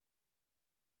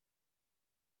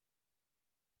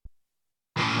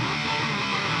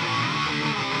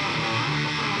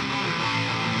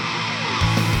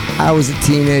I was a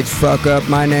teenage fuck up.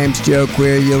 My name's Joe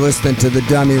Queer. You're listening to The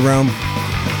Dummy Room.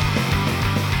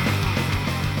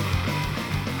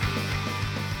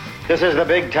 This is the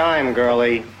big time,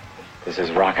 girlie. This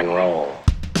is rock and roll.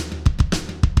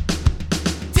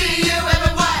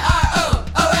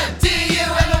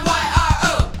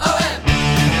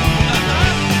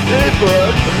 Hey,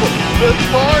 bud, let's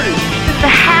party. This is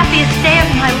the happiest day of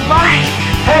my life.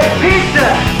 Hey, pizza!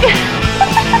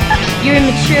 You're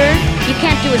immature. You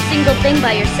can't do a single thing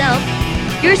by yourself.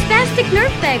 You're a spastic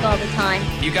nerve bag all the time.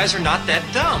 You guys are not that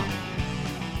dumb.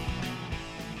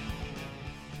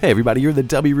 Hey everybody, you're the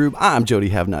W Rube. I'm Jody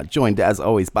Have Not, joined as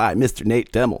always by Mr.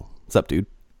 Nate Demmel. What's up, dude?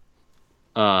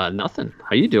 Nothing.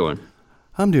 How you doing?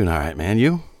 I'm doing all right, man.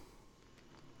 You?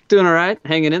 Doing all right.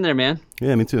 Hanging in there, man.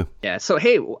 Yeah, me too. Yeah. So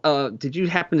hey, did you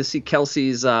happen to see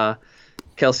Kelsey's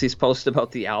post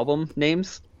about the album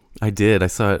names? I did. I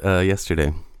saw it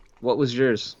yesterday. What was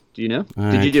yours? Do you know?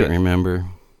 I Did you can't remember.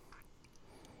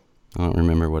 I don't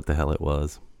remember what the hell it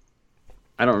was.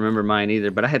 I don't remember mine either,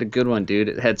 but I had a good one, dude.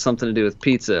 It had something to do with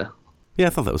pizza. Yeah, I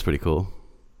thought that was pretty cool.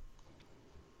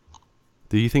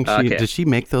 Do you think did she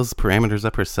make those parameters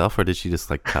up herself, or did she just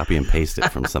like copy and paste it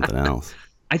from something else?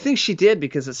 I think she did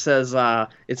because it says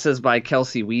by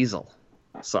Kelsey Weasel,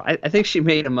 so I think she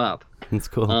made them up. That's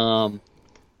cool.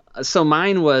 So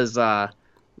mine was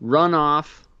run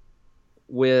off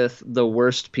with the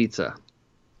worst pizza.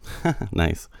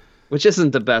 Nice. Which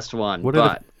isn't the best one,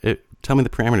 tell me the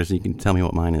parameters and you can tell me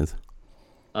what mine is.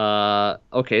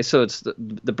 Okay, so it's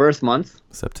the birth month.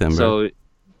 September. So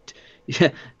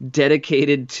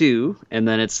dedicated to, and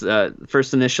then it's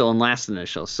first initial and last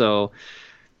initial. So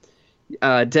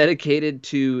dedicated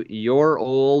to your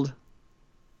old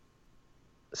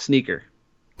sneaker.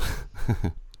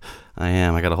 I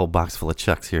am. I got a whole box full of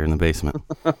Chucks here in the basement.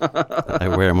 I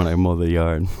wear them when I mow the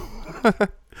yard.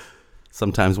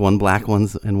 Sometimes one black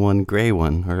one's and one gray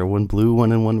one, or one blue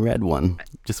one and one red one.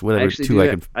 Just whatever two I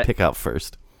could pick out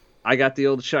first. I got the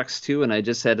old Chucks too, and I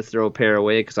just had to throw a pair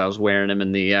away because I was wearing them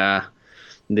in the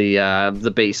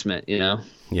basement. You know.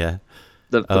 Yeah.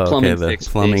 The plumbing fix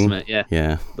basement. Yeah.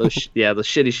 Yeah. Those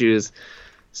shitty shoes.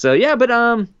 So yeah, but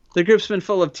the group's been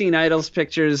full of Teen Idols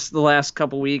pictures the last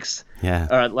couple weeks.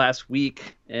 Yeah. Last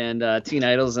week, and Teen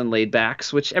Idols and Laid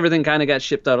Backs, which everything kind of got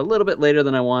shipped out a little bit later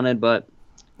than I wanted, but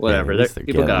whatever. Yeah,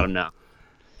 people got them now.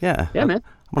 Yeah. Yeah, man.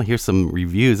 I want to hear some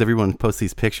reviews. Everyone posts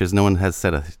these pictures. No one has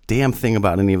said a damn thing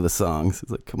about any of the songs.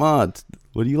 It's like, come on,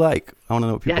 what do you like? I want to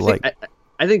know what people like.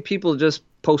 I think people just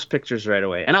post pictures right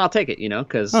away, and I'll take it,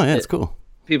 because it's cool.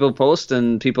 People post,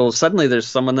 and people suddenly there's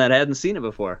someone that hadn't seen it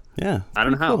before. Yeah, I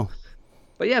don't know how. Cool.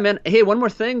 But yeah, man. Hey, one more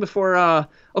thing before.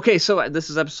 Okay, so this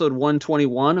is episode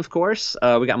 121, of course.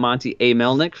 We got Monte A.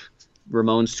 Melnick,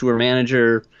 Ramones tour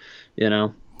manager, Yeah.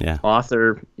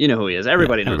 author. You know who he is.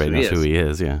 Everybody knows who he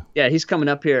is. Yeah. Yeah, he's coming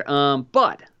up here.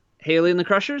 But Haley and the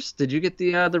Crushers, did you get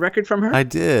the record from her? I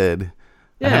did.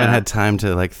 Yeah. I haven't had time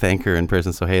to thank her in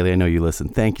person. So Haley, I know you listen.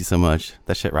 Thank you so much.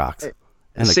 That shit rocks.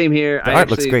 And same here. The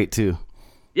art looks great too.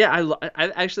 Yeah,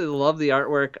 I actually love the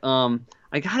artwork.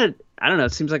 I got it. I don't know.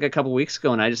 It seems like a couple weeks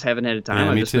ago, and I just haven't had time.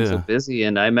 I've just been so busy.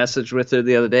 And I messaged with her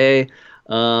the other day,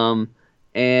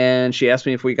 and she asked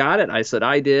me if we got it. I said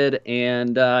I did,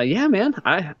 and yeah, man.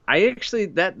 I actually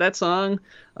that song,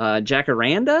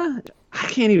 Jacaranda. I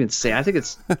can't even say. I think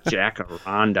it's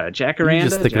Jacaranda. Jacaranda. You're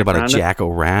just thinking about a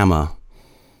Jackorama.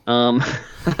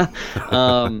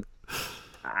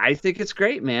 I think it's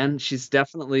great, man. She's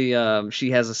definitely she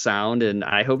has a sound, and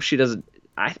I hope she doesn't.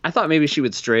 I thought maybe she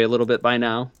would stray a little bit by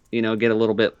now, get a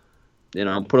little bit,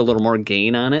 put a little more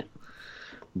gain on it.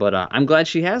 But I'm glad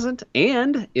she hasn't.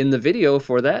 And in the video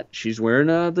for that, she's wearing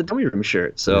the Dummy Room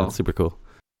shirt. So yeah, super cool.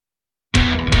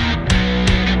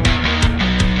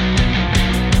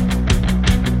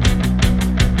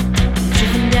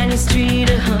 Driven down your street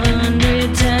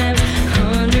 100 times,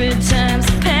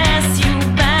 pass you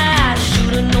by.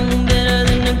 Should've known better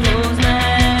than to close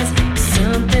my eyes.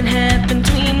 Something happened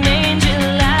between May and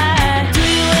July. Do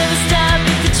you ever stop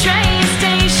at the train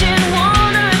station?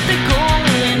 Wonder if they're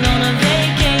going on a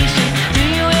vacation. Do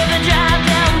you ever drive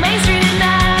down Main Street at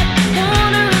night?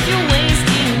 Wonder if you're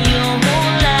wasting your whole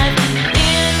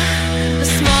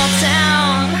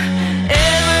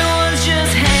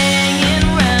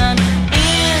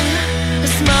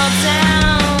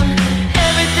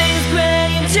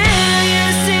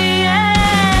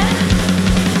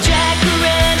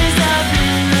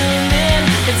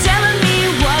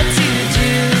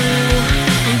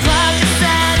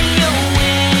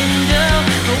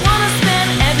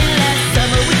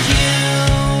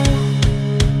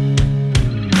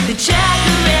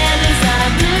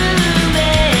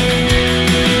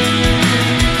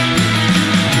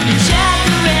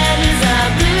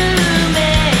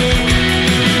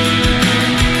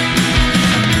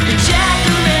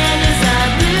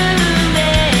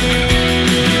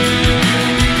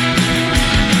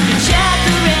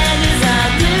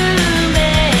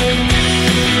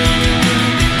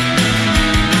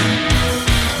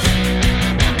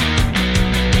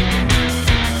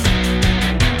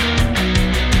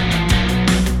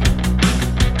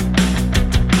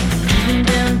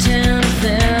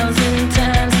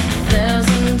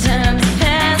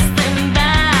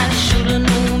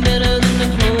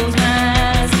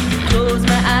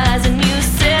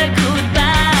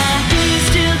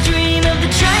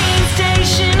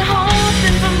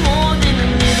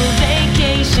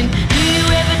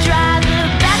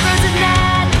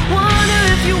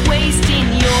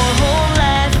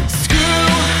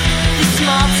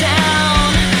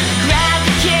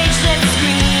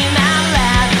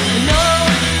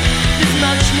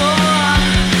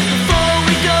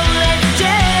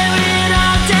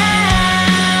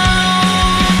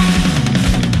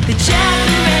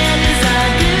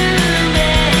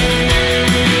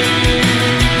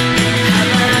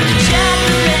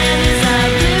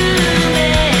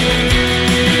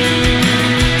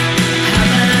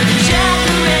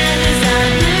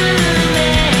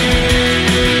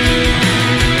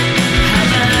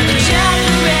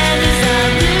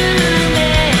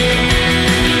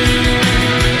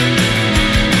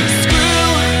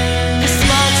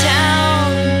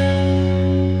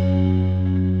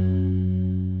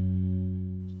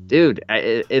dude,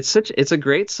 it's a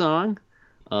great song.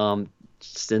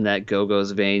 Just in that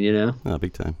Go-Go's vein, you know. Oh,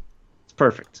 big time. It's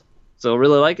perfect. So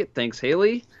really like it. Thanks,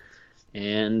 Haley.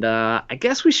 And I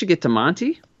guess we should get to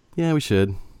Monte. Yeah, we should.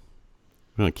 We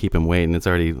don't want to keep him waiting. It's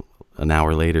already an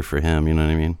hour later for him. You know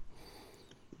what I mean?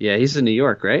 Yeah, he's in New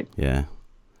York, right? Yeah.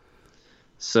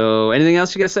 So anything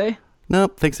else you got to say?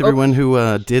 Nope. Thanks everyone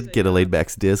who did get a Laid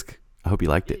Back's disc. I hope you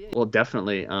liked it. Well,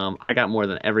 definitely. I got more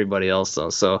than everybody else, though.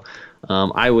 So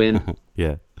I win.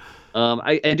 Yeah.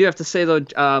 I do have to say though,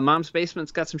 Mom's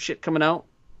Basement's got some shit coming out.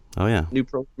 Oh yeah.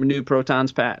 New proton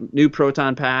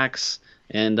packs,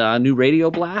 and new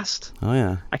Radio Blast. Oh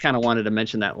yeah. I kind of wanted to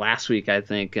mention that last week, I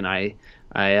think, and I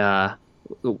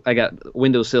got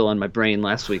windowsill on my brain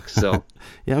last week. So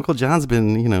yeah, Uncle John's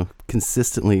been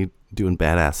consistently doing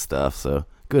badass stuff. So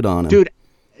good on him,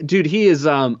 dude. He is.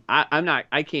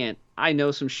 I can't. I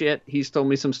know some shit. He's told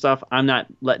me some stuff. I'm not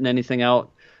letting anything out,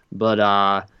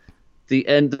 but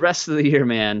the rest of the year,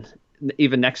 man,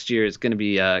 even next year is going to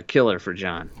be a killer for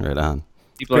John. Right on.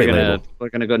 People are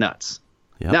gonna go nuts.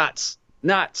 Yep.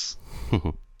 Nuts.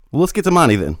 Well, let's get to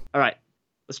Monte then. All right,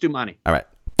 let's do Monte. All right.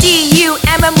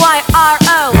 DUMMYRO.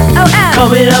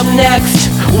 Coming up next,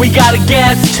 we got a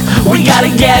guest. We got a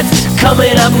guest.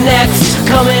 Coming up next.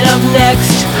 Coming up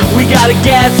next, we got a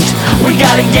guest. We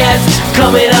got a guest.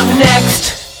 Coming up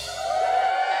next.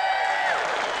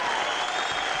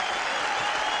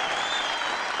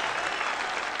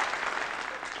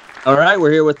 All right,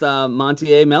 we're here with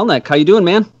Monte A. Melnick. How you doing,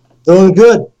 man? Doing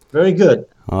good. Very good.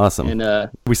 Awesome. And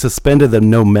we suspended the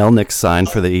no Melnick sign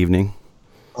for the evening.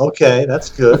 Okay, that's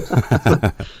good.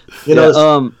 Behind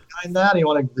that, you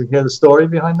want to hear the story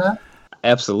behind that?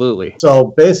 Absolutely. So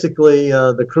basically,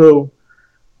 the crew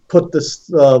put this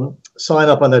sign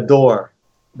up on their door,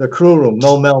 the crew room,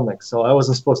 no Melnick. So I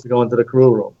wasn't supposed to go into the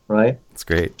crew room, right? That's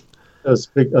great. It was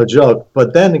a joke.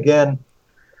 But then again,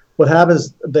 what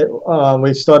happens,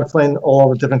 we started playing all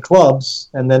over different clubs,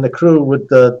 and then the crew would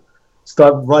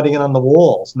start writing it on the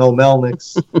walls, no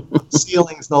Melnicks,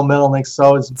 ceilings, no Melnicks.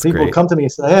 So people would come to me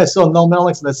and say, hey, I saw no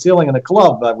Melnicks in the ceiling in the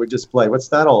club that we just played. What's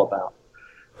that all about?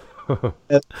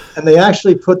 and they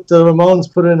actually the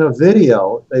Ramones put it in a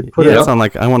video. They put it up on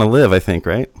like I Want to Live, I think,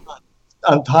 right?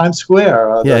 On Times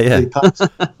Square.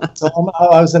 So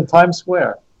I was in Times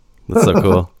Square. That's so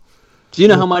cool. Do you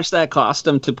know how much that cost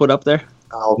them to put up there?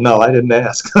 Oh, no, I didn't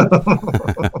ask.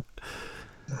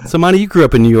 So, Monte, you grew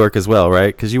up in New York as well,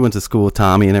 right? Because you went to school with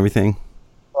Tommy and everything.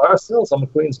 Ourselves, I'm a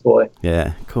Queens boy.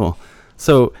 Yeah, cool.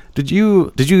 So, did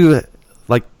you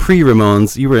like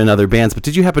pre-Ramones? You were in other bands, but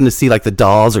did you happen to see like the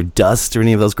Dolls or Dust or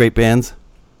any of those great bands?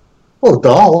 Well,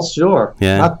 Dolls, sure.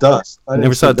 Yeah, not Dust. I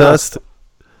never saw Dust.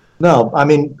 No, I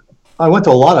mean, I went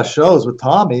to a lot of shows with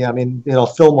Tommy. I mean,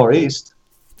 Fillmore East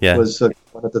was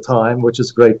one at the time, which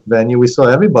is a great venue. We saw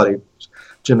everybody.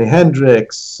 Jimi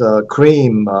Hendrix,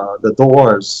 Cream, The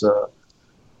Doors,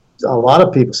 a lot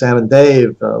of people, Sam and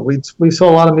Dave. We saw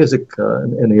a lot of music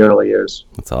in the early years.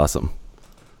 That's awesome.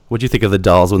 What'd you think of the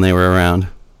Dolls when they were around?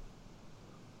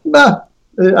 Nah,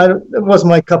 it wasn't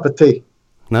my cup of tea.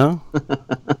 No?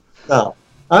 No.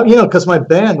 Because my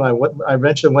band, I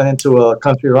eventually went into a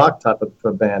country rock type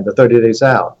of band, the 30 Days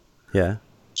Out. Yeah.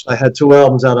 I had 2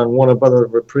 albums out on Warner Brother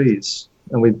Reprise.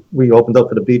 And we opened up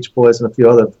for the Beach Boys and a few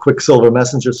other Quicksilver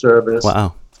Messenger Service.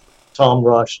 Wow. Tom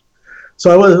Rush.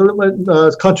 So I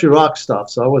was country rock stuff.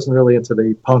 So I wasn't really into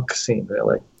the punk scene,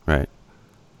 really. Right.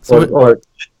 So or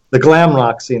the glam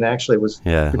rock scene actually was.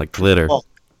 Yeah, like Glitter.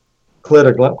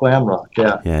 Glitter, glam rock.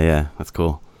 Yeah. Yeah. That's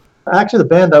cool. Actually, the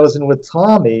band I was in with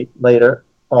Tommy later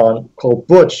on, called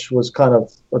Butch, was kind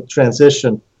of a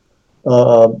transition,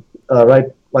 right,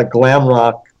 like glam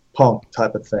rock, punk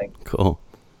type of thing. Cool.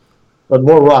 But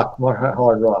more rock, more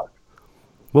hard rock.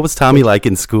 What was Tommy like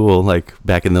in school, like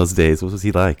back in those days? What was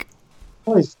he like?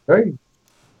 Well, he's a very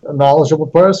knowledgeable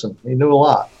person. He knew a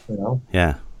lot,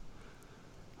 Yeah.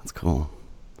 That's cool.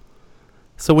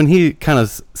 So when he kind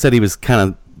of said he was kind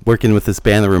of working with this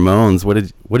band, the Ramones, what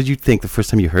did you think the first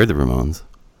time you heard the Ramones?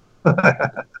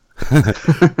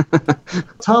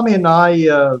 Tommy and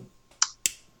I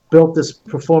built this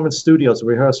performance studios, a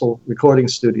rehearsal recording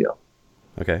studio.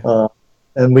 Okay.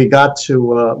 And we got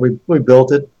to, we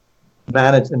built it,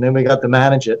 managed, and then we got to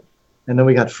manage it. And then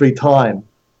we got free time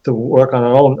to work on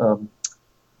our own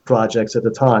projects at the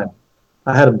time.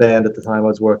 I had a band at the time I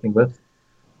was working with.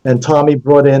 And Tommy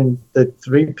brought in the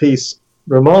 3-piece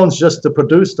Ramones just to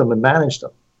produce them and manage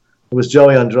them. It was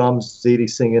Joey on drums, Zeddy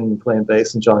singing and playing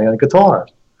bass, and Johnny on guitar.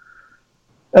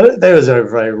 And they was a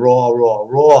very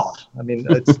raw. I mean,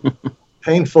 it's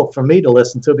painful for me to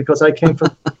listen to because I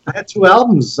had 2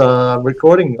 albums,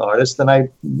 recording artist,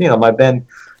 and my band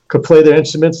could play their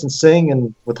instruments and sing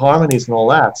and with harmonies and all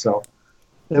that. So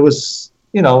it was,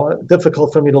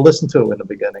 difficult for me to listen to in the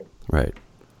beginning. Right.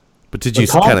 But did you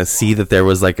kind of see that there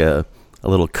was like a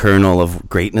little kernel of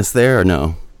greatness there, or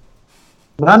no?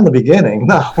 Not in the beginning,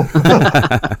 no.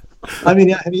 I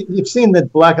mean, you've seen the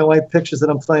black and white pictures that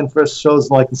I'm playing first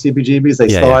shows like the CBGBs. They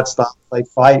stop, they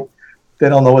fight. They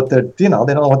don't know what they're, they don't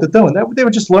know what they're doing. They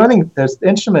were just learning their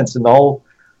instruments and the whole,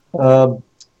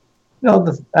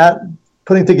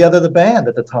 putting together the band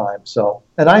at the time. So,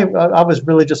 and I was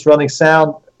really just running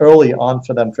sound early on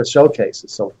for them for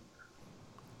showcases. So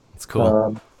it's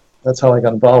cool. That's how I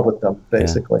got involved with them,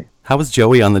 basically. Yeah. How was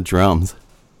Joey on the drums?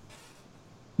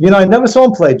 I never saw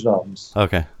him play drums.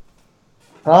 Okay.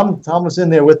 Tom was in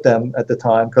there with them at the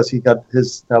time because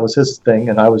that was his thing,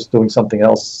 and I was doing something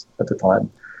else at the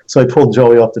time. So I pulled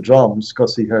Joey off the drums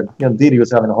because he heard, Dee Dee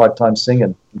was having a hard time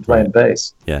singing and playing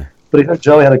bass. Yeah. But he heard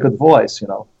Joey had a good voice,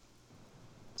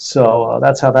 So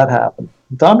that's how that happened.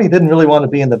 Tommy didn't really want to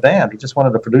be in the band. He just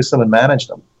wanted to produce them and manage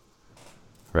them.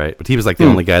 Right. But he was like the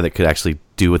only guy that could actually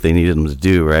do what they needed him to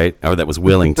do, right? Or that was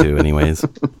willing to, anyways.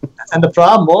 And the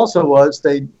problem also was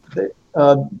they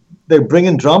bring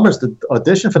in drummers to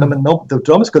audition for them, and the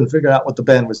drummers couldn't figure out what the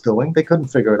band was doing. They couldn't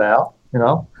figure it out,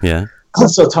 Yeah.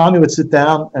 So Tommy would sit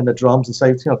down and the drums and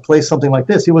say, play something like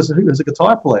this. He was a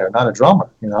guitar player, not a drummer,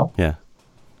 Yeah.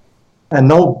 And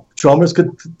no drummers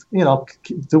could,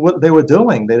 do what they were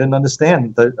doing. They didn't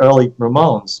understand the early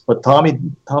Ramones, but Tommy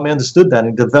understood that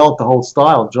and developed the whole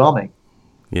style of drumming.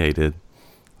 Yeah, he did.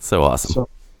 So awesome.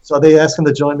 So they asked him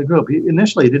to join the group.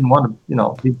 Initially, he didn't want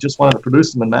to, he just wanted to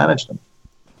produce them and manage them.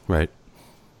 Right.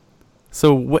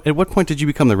 So at what point did you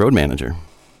become the road manager?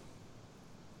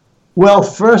 Well,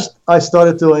 first I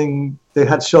started they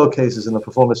had showcases in the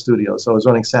Performance Studio, so I was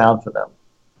running sound for them.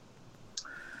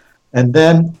 And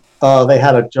then they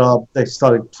had a job, they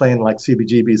started playing like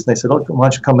CBGBs, and they said, why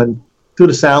don't you come and do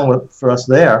the sound for us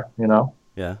there,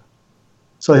 Yeah.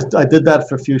 So I did that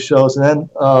for a few shows, and then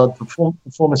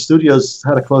Performance Studios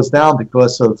had to close down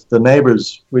because of the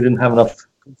neighbors. We didn't have enough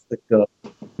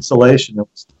insulation.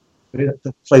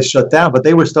 The place shut down, but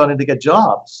they were starting to get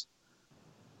jobs.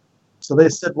 So they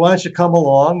said, why don't you come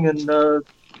along and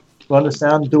run the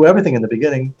sound and do everything in the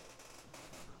beginning.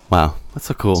 Wow, that's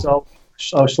so cool. So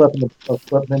I was schlepping the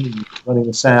equipment and running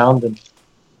the sound, and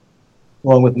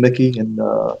along with Mickey, and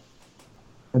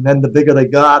then the bigger they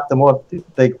got, the more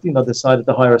they decided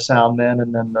to hire a sound man,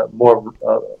 and then more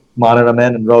monitor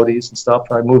men and roadies and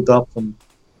stuff. I moved up from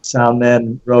sound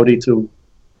man, roadie to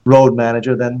road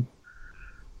manager, then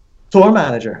tour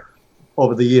manager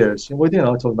over the years. And we're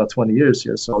talking about 20 years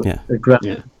here, so it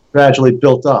gradually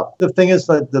built up. The thing is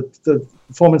that the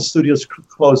performance studios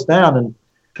closed down, and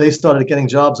they started getting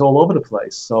jobs all over the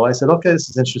place. So I said, okay, this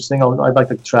is interesting. I'd like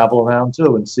to travel around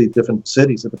too and see different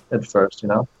cities at first,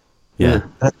 Yeah.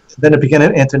 Then it became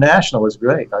international. It was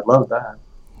great. I love that.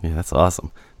 Yeah, that's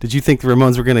awesome. Did you think the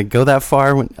Ramones were going to go that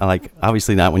far?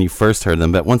 Obviously not when you first heard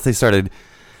them, but once they started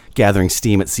gathering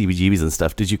steam at CBGBs and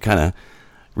stuff, did you kind of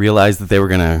realize that they were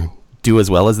going to do as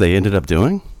well as they ended up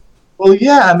doing? Well,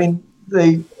 yeah. I mean,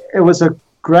 it was a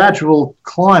gradual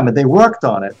climb, and they worked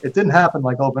on it. It didn't happen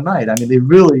like overnight. I mean, they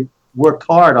really worked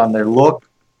hard on their look,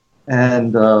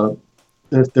 and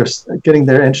they're getting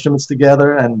their instruments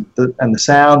together, and the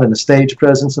sound and the stage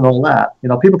presence and all that.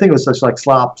 People think it was such like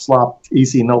slop,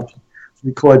 easy, no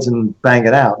chords and bang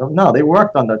it out. No, they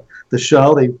worked on the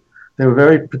show. They were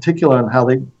very particular on how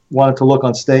they wanted to look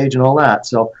on stage and all that.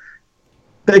 So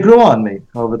they grew on me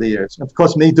over the years. Of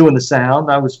course, me doing the sound,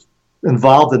 I was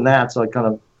involved in that, so I kind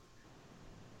of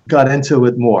got into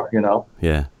it more,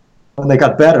 Yeah. And they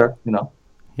got better,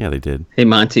 Yeah, they did. Hey,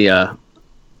 Monte,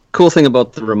 cool thing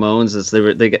about the Ramones is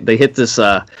they hit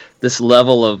this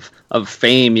level of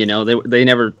fame. They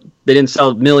didn't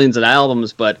sell millions of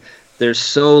albums, but they're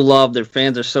so loved. Their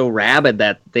fans are so rabid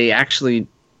that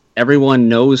everyone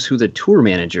knows who the tour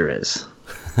manager is.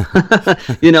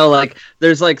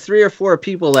 There's like 3 or 4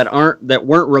 people that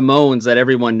weren't Ramones that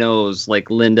everyone knows, like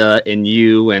Linda and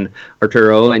you and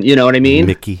Arturo, and you know what I mean?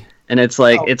 Mickey. And it's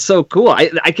like, it's so cool.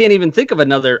 I can't even think of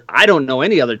another. I don't know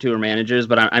any other tour managers,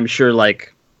 but I'm sure Well,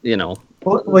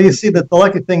 you see, the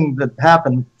lucky thing that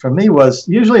happened for me was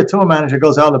usually a tour manager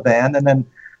goes out of the band, and then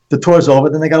the tour's over,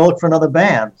 then they got to look for another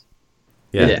band.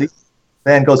 Yeah. The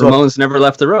band goes Ramones never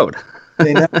left the road.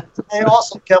 They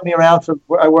also kept me around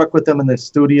I worked with them in the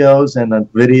studios and the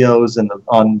videos and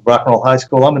on Rock and Roll High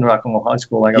School. I'm in Rock and Roll High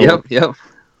School. Yep.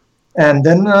 And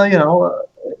then,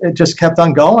 it just kept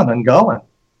on going and going,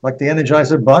 like the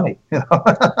Energizer Bunny.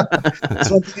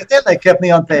 So then they kept me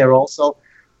on payroll. So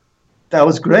that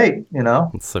was great,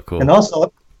 It's so cool. And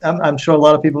also, I'm sure a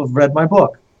lot of people have read my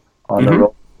book. on the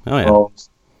Mhm. Ramones.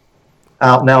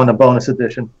 Out now in the bonus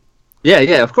edition.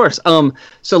 Yeah, of course.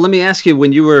 So let me ask you,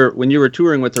 when you were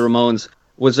touring with the Ramones,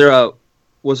 was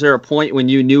there a point when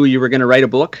you knew you were going to write a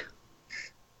book?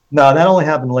 No, that only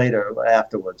happened later,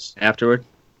 afterwards. Afterward?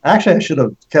 Actually, I should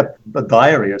have kept a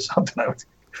diary or something.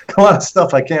 A lot of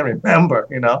stuff I can't remember,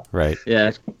 Right.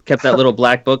 Yeah, kept that little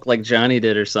black book like Johnny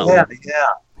did or something.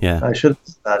 Yeah. I should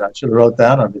have wrote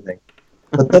down everything.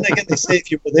 But then again, they say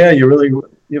if you were there,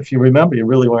 if you remember, you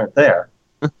really weren't there.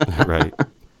 Right.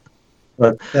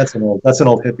 But that's an old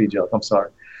hippie joke. I'm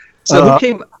sorry. So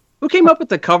who came up with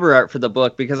the cover art for the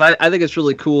book? Because I think it's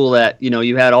really cool that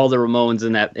you had all the Ramones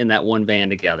in that one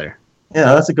band together.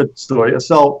 Yeah, that's a good story.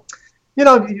 So, you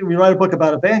write a book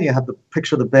about a band, you have the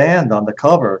picture of the band on the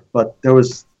cover, but there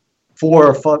was 4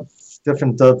 or 5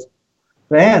 different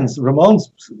bands, Ramones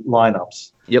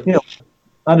lineups. Yep.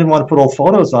 I didn't want to put all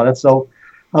photos on it, so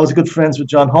I was good friends with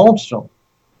John Holmstrom,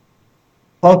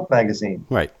 Punk magazine.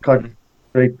 Right.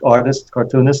 Great artist,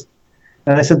 cartoonist.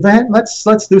 And I said, man,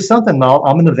 let's do something. Now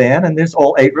I'm in the van, and there's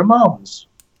all 8 Ramones.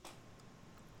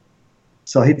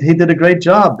 So he did a great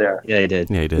job there. Yeah, he did.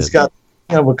 He's got,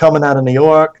 we're coming out of New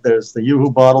York. There's the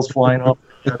Yoo-Hoo bottles flying off.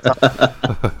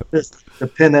 There's the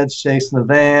pinheads chasing the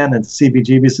van, and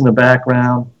CBGB's in the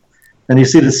background. And you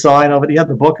see the sign of it. You have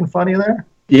the book in front of you there?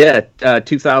 Yeah,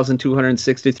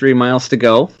 2,263 miles to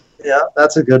go. Yeah,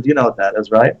 that's a good, you know what that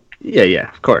is, right? Yeah,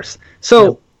 of course.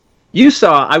 So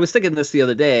I was thinking this the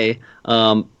other day,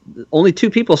 only 2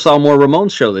 people saw more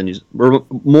Ramones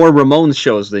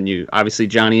shows than you. Obviously,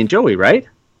 Johnny and Joey, right?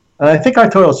 I think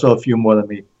Arturo saw a few more than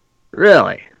me.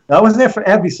 Really? I was there for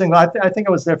every single, I think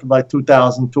I was there for like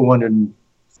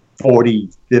 2,240,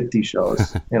 50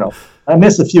 shows. I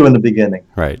missed a few in the beginning.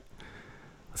 Right.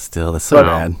 Still, that's so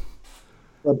rad.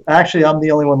 But actually, I'm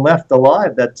the only one left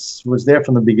alive that was there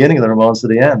from the beginning of the Ramones to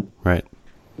the end. Right.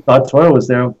 Arturo was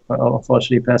there.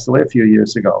 Unfortunately, he passed away a few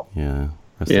years ago. Yeah.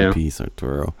 Rest in peace,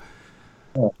 Arturo.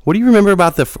 Yeah. What do you remember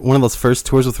about one of those first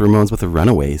tours with Ramones with the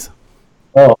Runaways?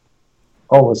 It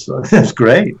was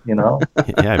great, Yeah,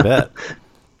 I bet.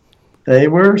 They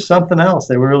were something else.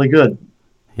 They were really good.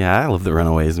 Yeah, I love the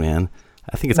Runaways, man.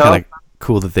 I think it's kind of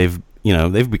cool that they've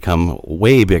become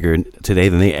way bigger today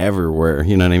than they ever were.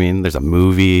 You know what I mean? There's a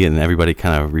movie and everybody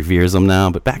kind of reveres them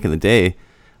now. But back in the day,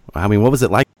 I mean, what was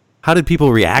it like? How did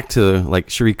people react to like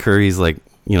Cherie Curry's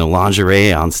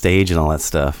lingerie on stage and all that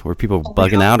stuff? Were people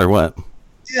bugging out or what?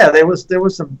 Yeah, there was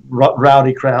some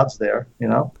rowdy crowds there.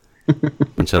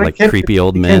 Bunch of creepy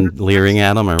old men leering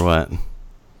at them or what?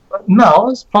 No, it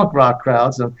was punk rock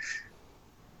crowds. And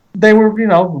they were,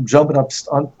 jumping up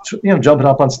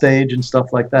on stage and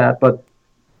stuff like that. But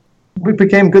we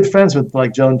became good friends with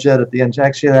Joan Jett at the end.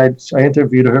 Actually, I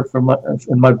interviewed her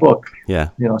in my book. Yeah.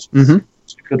 She's a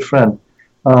good friend.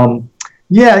 It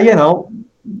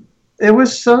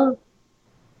was.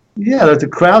 The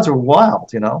crowds were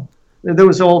wild. There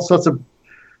was all sorts of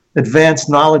advanced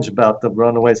knowledge about the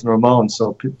Runaways and Ramones,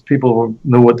 so people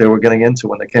knew what they were getting into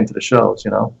when they came to the shows.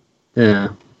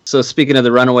 Yeah. So speaking of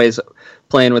the Runaways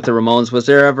playing with the Ramones, was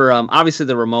there ever obviously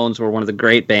the Ramones were one of the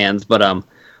great bands, but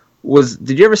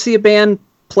did you ever see a band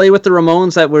play with the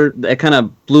Ramones that kind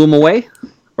of blew them away,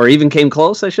 or even came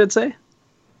close, I should say?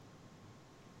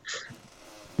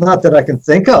 Not that I can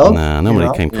think of. Nah,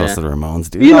 nobody came close to the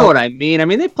Ramones, dude. You know what I mean? I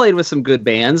mean, they played with some good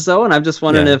bands, though, and I'm just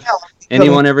wondering if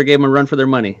anyone ever gave them a run for their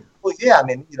money. Well, yeah, I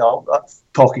mean,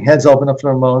 Talking Heads opened up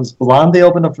for the Ramones, Blondie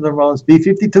opened up for the Ramones,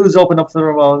 B-52s opened up for the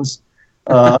Ramones.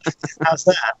 How's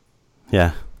that?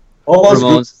 Yeah. All those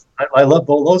groups. I loved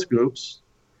all those groups.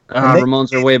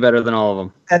 Ramones are way better than all of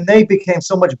them. And they became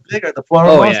so much bigger. The four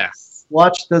Ramones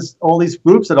watched all these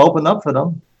groups that opened up for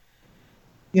them,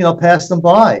 pass them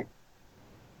by.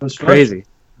 It was crazy.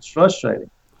 It's frustrating.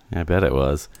 I bet it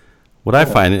was. What I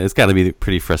find, it's got to be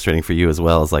pretty frustrating for you as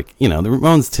well, is the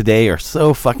Ramones today are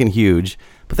so fucking huge,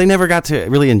 but they never got to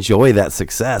really enjoy that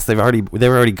success. They were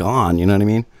already gone. You know what I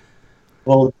mean?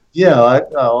 Well, yeah. I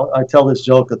tell this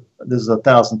joke. This is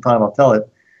 1,000th time I'll tell it.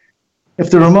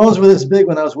 If the Ramones were this big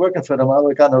when I was working for them, I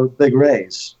would have gotten a big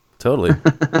raise. Totally.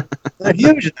 They're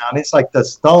huge now. I mean, it's like the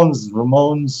Stones,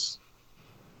 Ramones,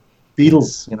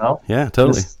 Beatles. Yeah,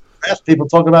 totally. People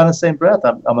talk about it in the same breath.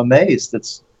 I'm amazed.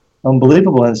 It's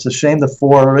unbelievable, and it's a shame the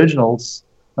 4 originals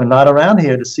are not around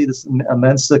here to see this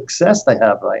immense success they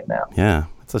have right now. Yeah,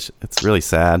 it's really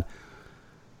sad.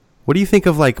 What do you think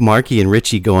of Marky and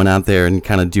Richie going out there and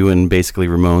kind of doing basically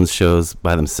Ramones shows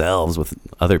by themselves with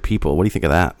other people? What do you think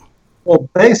of that? Well,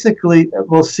 basically,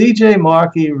 CJ,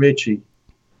 Marky, Richie,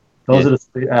 those are the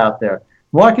 3 out there.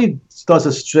 Marky does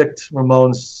a strict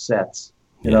Ramones sets,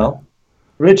 you know.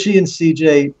 Richie and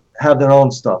CJ have their own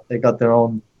stuff. They got their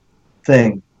own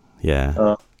thing.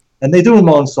 Yeah. And they do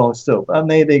Ramones songs too.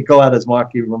 They go out as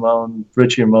Marky Ramone,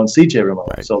 Richie Ramone, CJ Ramone.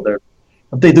 Right. So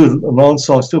they do Ramones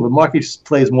songs too. But Marky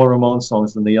plays more Ramones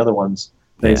songs than the other ones,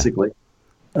 basically.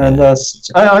 Yeah. And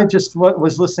I just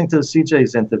was listening to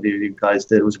CJ's interview you guys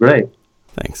did. It was great.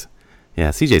 Thanks. Yeah,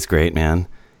 CJ's great, man.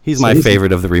 He's my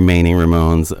favorite of the remaining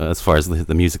Ramones as far as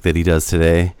the music that he does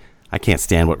today. I can't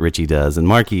stand what Richie does, and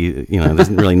Marky, there's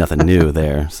really nothing new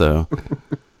there. So.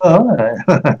 All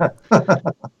right.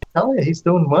 Hell yeah, he's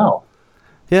doing well.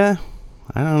 Yeah,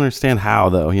 I don't understand how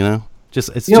though.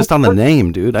 It's just on the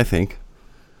name, dude. I think.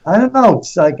 I don't know.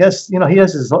 I guess he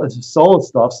has his solo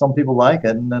stuff. Some people like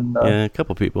it, and then a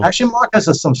couple people. Actually, Mark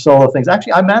has some solo things.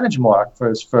 Actually, I managed Mark for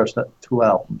his first 2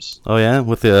 albums. Oh yeah,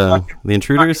 with the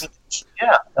Intruders.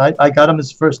 Yeah, I got him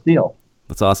his first deal.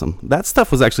 That's awesome. That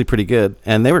stuff was actually pretty good,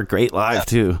 and they were great live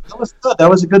too. That was good. That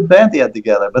was a good band they had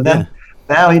together. But then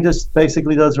now he just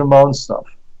basically does Ramones stuff.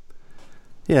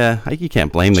 Yeah, you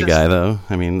can't blame the guy though.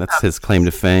 I mean, that's his claim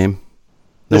to fame.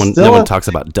 No one talks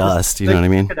about Dust. You know what I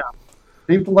mean?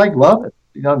 People love it.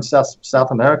 In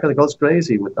South America, it goes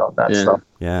crazy with all that stuff.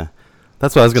 Yeah,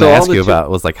 that's what I was going to ask you about.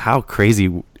 Was like how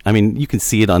crazy. I mean, you can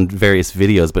see it on various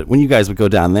videos, but when you guys would go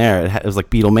down there, it was like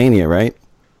Beatlemania, right?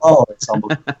 Oh, it's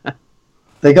unbelievable.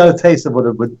 They got a taste of what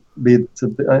it would be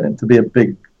to be a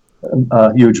big,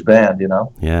 huge band.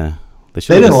 Yeah, they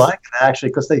didn't like it actually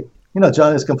because they.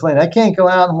 Johnny was complaining, I can't go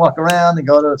out and walk around and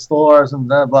go to the stores and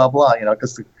blah, blah, blah,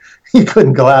 because he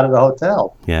couldn't go out of the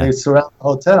hotel. Yeah. They surround the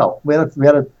hotel. We had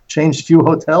to change a few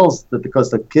hotels because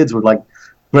the kids were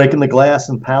breaking the glass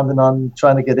and pounding on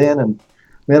trying to get in. And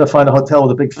we had to find a hotel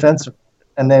with a big fence.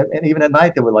 And even at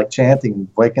night, they were chanting and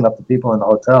waking up the people in the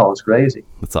hotel. It was crazy.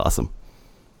 That's awesome.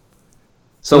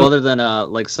 So other than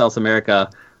South America,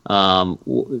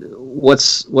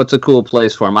 what's a cool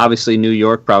place for him? Obviously, New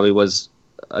York probably was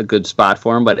a good spot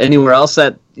for him, but anywhere else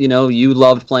that you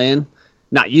loved playing?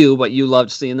 Not you, but you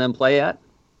loved seeing them play at?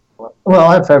 Well,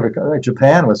 I have favorite.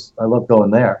 Japan I loved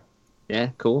going there.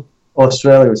 Yeah, cool.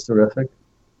 Australia was terrific,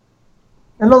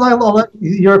 and all the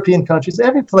European countries.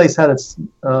 Every place had its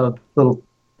little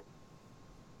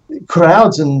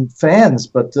crowds and fans,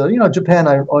 but Japan.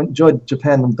 I enjoyed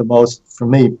Japan the most for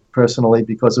me personally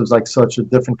because it was such a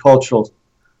different cultural,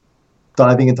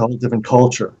 diving into a whole different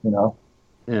culture.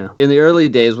 Yeah. In the early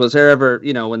days, was there ever,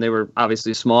 when they were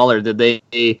obviously smaller, did they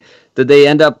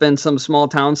end up in some small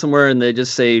town somewhere and they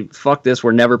just say, "Fuck this,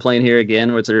 we're never playing here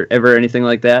again"? Was there ever anything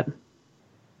like that?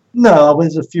 No,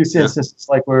 there's a few instances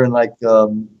we're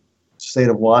in state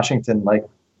of Washington,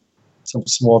 some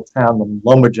small town, a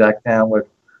lumberjack town where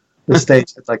the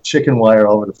stage had chicken wire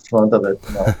over the front of it.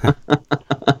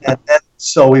 And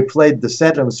so we played the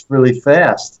set and it was really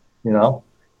fast,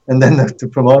 And then the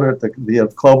promoter,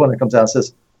 the club owner comes out and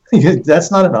says,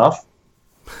 "That's not enough.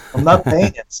 I'm not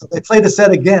paying it." So they played the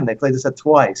set again. They played the set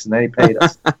twice, and then he paid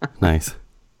us. Nice.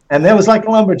 And there was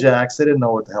lumberjacks. They didn't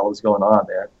know what the hell was going on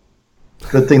there.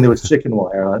 Good thing there was chicken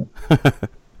wire on.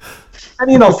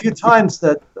 And, a few times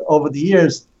that over the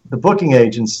years, the booking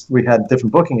agents, we had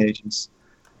different booking agents.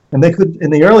 And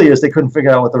in the early years, they couldn't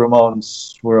figure out what the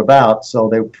Ramones were about. So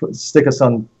they would stick us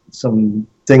on some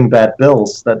dingbat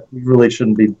bills that we really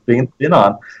shouldn't be being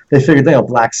on. They figured,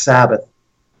 Black Sabbath.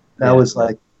 That was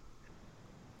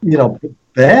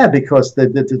bad because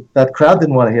that crowd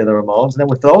didn't want to hear the Ramones, and they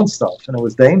were throwing stuff, and it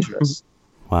was dangerous.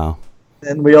 Wow.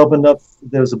 And we opened up,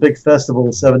 there was a big festival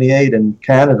in '78 in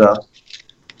Canada.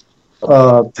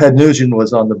 Ted Nugent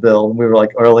was on the bill, and we were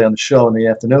early on the show in the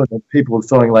afternoon, and people were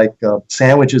throwing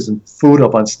sandwiches and food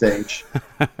up on stage.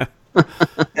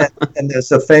 and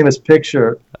there's a famous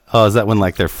picture. Oh, is that when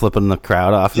they're flipping the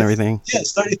crowd off and everything?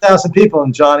 Yes, 30,000 people,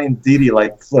 and Johnny and Dee Dee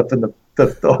flipping all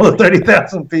the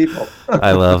 30,000 people.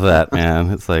 I love that, man.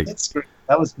 It's That's great.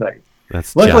 That was great.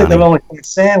 That's luckily Johnny. they were only playing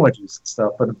sandwiches and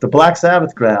stuff, but the Black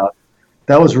Sabbath crowd,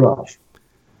 that was rough.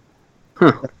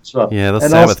 Huh. That was rough. Yeah, those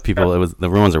and Sabbath also, people. The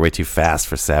Ramones are way too fast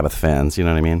for Sabbath fans. You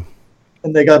know what I mean?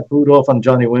 And they got booed off on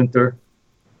Johnny Winter.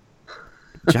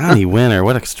 Johnny Winter,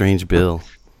 what a strange bill.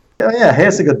 Oh, yeah,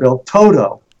 here's a good bill.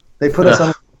 Toto. They put us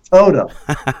on Toto.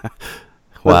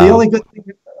 But the only good thing,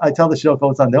 I tell the joke all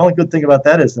the time, the only good thing about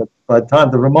that is that by the time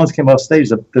the Ramones came off stage,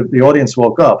 the audience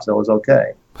woke up, so it was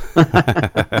okay.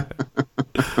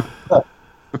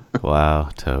 Wow,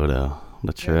 Toto.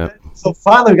 The trip. So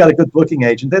finally we got a good booking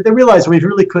agent. They realized we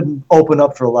really couldn't open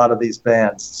up for a lot of these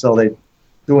bands, so they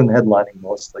doing headlining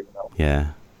mostly,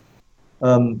 Yeah.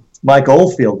 Mike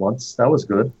Oldfield once. That was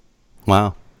good.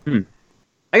 Wow.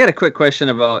 I got a quick question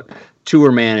about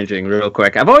tour managing real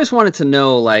quick. I've always wanted to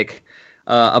know,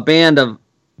 a band of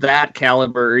that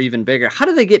caliber or even bigger, how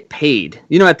do they get paid?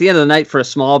 You know, at the end of the night, for a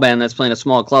small band that's playing a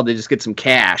small club, they just get some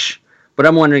cash. But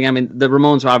I'm wondering, I mean, the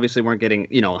Ramones obviously weren't getting,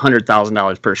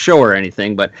 $100,000 per show or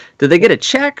anything, but did they get a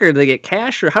check or did they get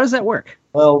cash, or how does that work?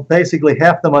 Well, basically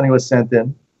half the money was sent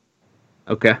in,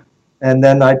 Okay. and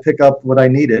then I'd pick up what I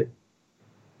needed,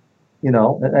 and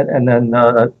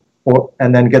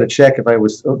then get a check if it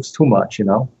was too much,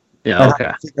 Yeah, And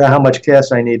okay. figure out how much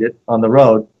cash I needed on the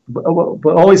road,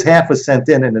 but always half was sent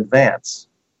in advance,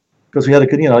 because we had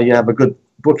you have a good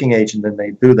booking agent and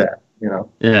they do that,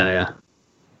 Yeah.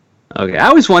 Okay, I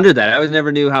always wondered that. I always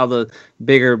never knew how the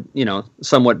bigger,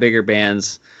 somewhat bigger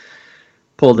bands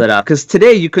pulled that up. Because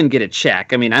today you couldn't get a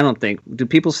check. I mean, I don't think, do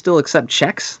people still accept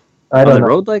checks I on don't the know.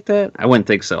 road like that? I wouldn't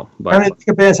think so. But I mean, I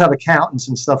think bands have accountants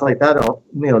and stuff like that. Or,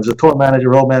 there's a tour manager,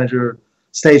 road manager,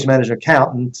 stage manager,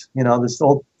 accountant.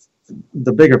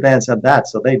 The bigger bands have that,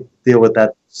 so they deal with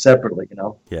that separately.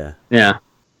 Yeah. yeah.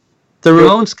 The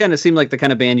Ramones kind of seem like the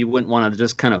kind of band you wouldn't want to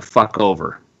just kind of fuck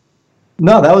over.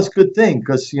 No, that was a good thing,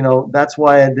 because that's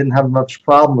why I didn't have much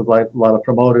problem with a lot of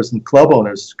promoters and club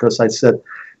owners, because I said,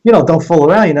 don't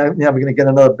fool around. You're never going to get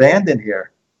another band in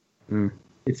here.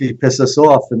 If you piss us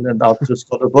off, and then I'll just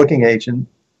go to a booking agent.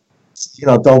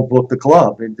 Don't book the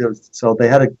club. So they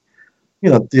had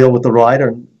to, deal with the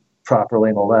rider properly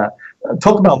and all that.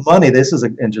 Talk about money. This is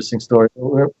an interesting story.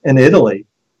 We're in Italy,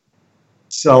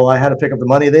 so I had to pick up the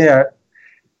money there,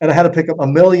 and I had to pick up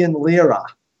 1 million lira,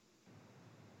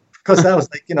 because that was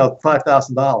like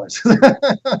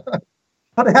 $5,000.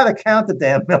 But I had to count the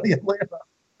damn 1 million lira.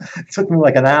 It took me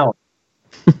like an hour.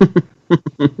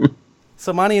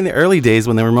 So, Monty, in the early days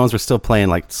when the Ramones were still playing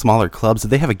like smaller clubs,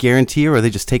 did they have a guarantee, or were they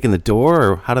just taking the door,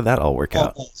 or how did that all work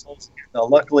out? No,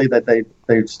 luckily that they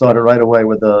started right away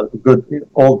with the good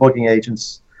old booking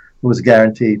agents who was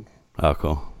guaranteed. Oh,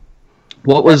 cool.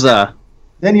 What was Then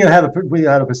we had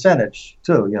a percentage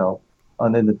too,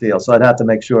 on in the deal. So I'd have to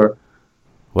make sure.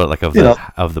 What, like of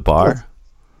the bar?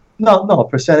 No, a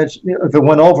percentage. If it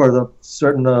went over the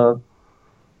certain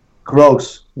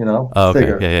gross, Oh, okay.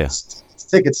 figure. Yeah.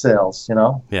 Ticket sales,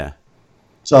 Yeah.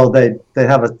 So they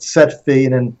have a set fee,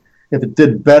 and then if it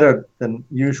did better than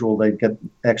usual, they'd get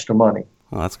extra money.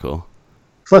 Oh, that's cool.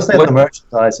 Plus, they have the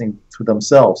merchandising to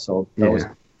themselves, so that was.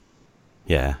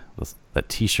 Yeah, that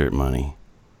T-shirt money.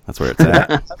 That's where it's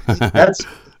at.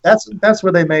 that's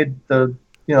where they made the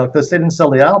because they didn't sell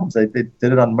the albums, they did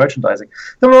it on merchandising.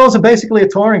 The Ramones are basically a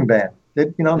touring band,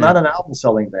 not an album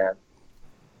selling band.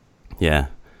 Yeah.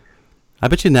 I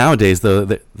bet you nowadays, though,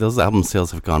 those album sales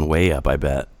have gone way up, I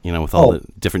bet, with all the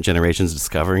different generations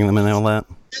discovering them and all that.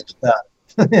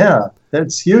 Yeah,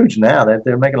 it's huge now.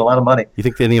 They're making a lot of money. You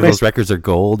think any of those records are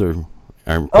gold or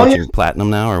are approaching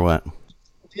platinum now, or what?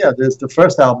 Yeah, there's the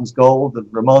first album's gold, the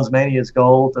Ramones Mania is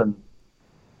gold, and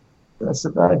that's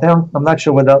about, I'm not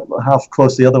sure how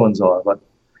close the other ones are, but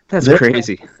That's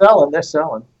crazy. They're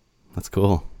selling. That's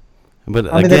cool. But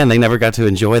again, they never got to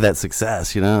enjoy that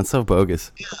success, It's so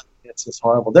bogus. Yeah. It's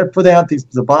horrible. They're putting out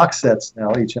the box sets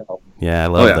now, each album. Yeah, I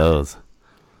love those.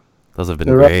 Those have been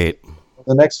great.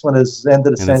 The next one is End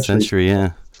of the Century.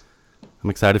 Yeah. I'm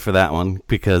excited for that one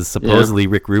because supposedly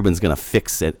Rick Rubin's going to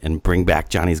fix it and bring back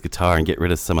Johnny's guitar and get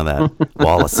rid of some of that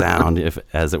wall of sound,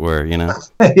 as it were,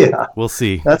 Yeah. We'll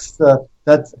see.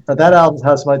 That album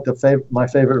has my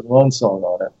favorite Ramones song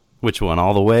on it. Which one?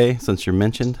 All the Way, since you're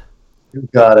mentioned? You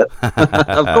got it.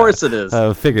 Of course it is.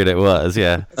 I figured it was,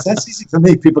 yeah. That's easy for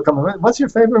me. People come, what's your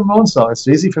favorite Ramones song? It's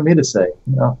easy for me to say.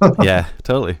 Yeah,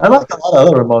 totally. I like a lot of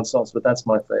other Ramones songs, but that's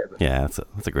my favorite. Yeah,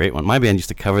 that's a great one. My band used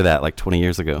to cover that like 20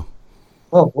 years ago.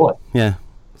 Oh, boy. Yeah,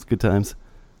 it's good times.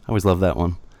 I always love that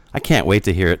one. I can't wait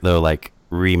to hear it, though, like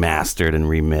remastered and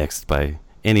remixed by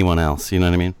anyone else, you know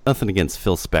what I mean? Nothing against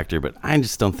Phil Spector, but I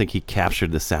just don't think he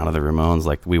captured the sound of the Ramones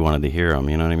like we wanted to hear them,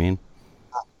 you know what I mean?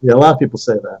 Yeah, a lot of people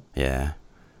say that. Yeah.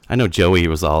 I know Joey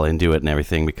was all into it and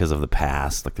everything because of the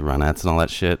past, like the Ronettes and all that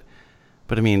shit.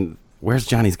 But, I mean, where's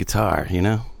Johnny's guitar,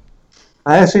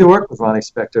 I actually worked with Ronnie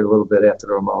Spector a little bit after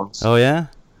the Ramones. Oh, yeah?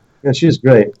 Yeah, she was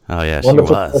great. Oh, yeah,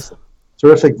 Wonderful she was.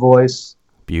 Terrific voice.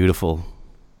 Beautiful.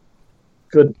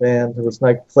 Good band. It was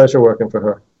like pleasure working for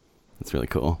her. That's really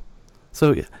cool.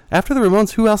 So, after the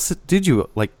Ramones, who else did you,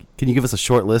 can you give us a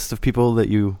short list of people that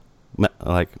you,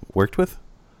 worked with?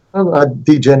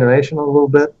 Degeneration a little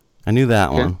bit. I knew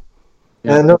that one.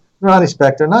 Yeah. And Ronnie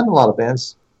Spector, not in a lot of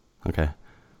bands. Okay.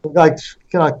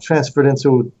 I transferred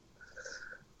into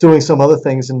doing some other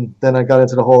things, and then I got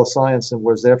into the Hall of Science and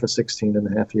was there for 16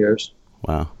 and a half years.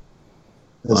 Wow.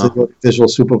 As a visual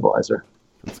supervisor.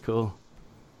 That's cool.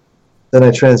 Then I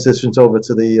transitioned over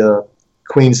to the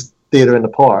Queen's Theater in the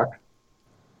Park.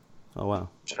 Oh, wow.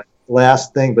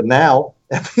 Last thing, but now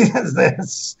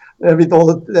All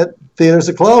the theaters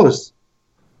are closed.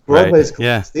 Broadway's Right. closed.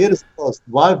 Yeah. Theaters are closed.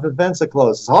 Live events are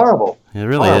closed. It's horrible. It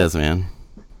really is, man.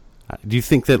 Do you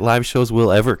think that live shows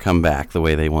will ever come back the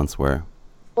way they once were?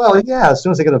 Well, yeah, as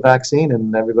soon as they get a vaccine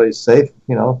and everybody's safe,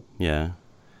 Yeah.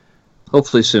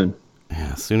 Hopefully soon.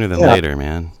 Yeah, sooner than Yeah. later,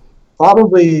 man.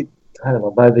 probably, I don't know,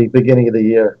 by the beginning of the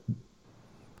year,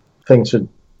 things should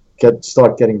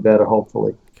start getting better,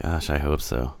 hopefully. Gosh, I hope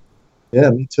so.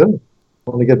 Yeah, me too.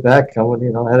 When we get back, I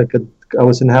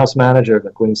was in-house manager at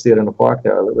the Queen's Theater in the Park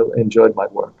there. I really enjoyed my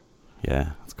work.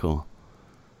 Yeah, that's cool.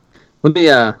 Let me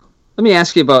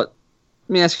ask you about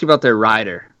their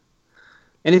rider.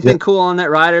 Anything cool on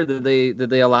that rider? Did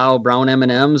they allow brown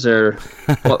M&Ms or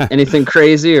anything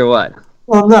crazy or what?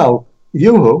 Well, no,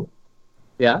 Yoo-hoo,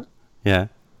 Yeah. Yeah.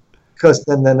 because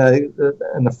then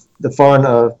the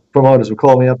foreign promoters would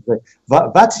call me up and say,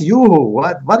 "What's Yoo-hoo?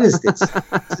 What is this?"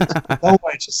 Don't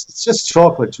worry, it's just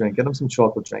chocolate drink. Get them some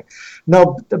chocolate drink.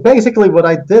 No, basically what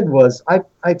I did was I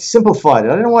simplified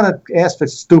it. I didn't want to ask for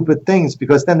stupid things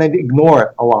because then they'd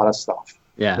ignore a lot of stuff.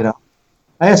 Yeah.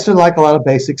 I asked for like a lot of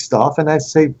basic stuff, and I'd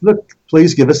say, "Look,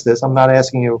 please give us this. I'm not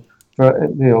asking you for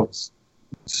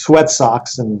sweat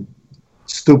socks and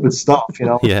stupid stuff.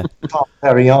 Yeah. Tom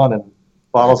Perignon and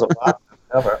bottles of vodka,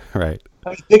 whatever." Right. I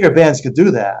mean, bigger bands could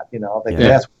do that. They could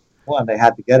Yeah. ask for one, they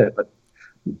had to get it, but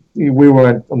we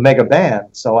were a mega band,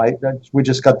 so we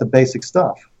just got the basic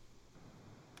stuff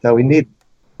that we need.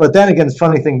 But then again, the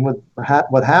funny thing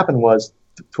what happened was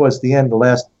towards the end, the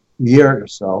last year or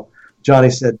so, Johnny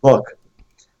said, "Look,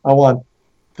 I want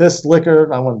this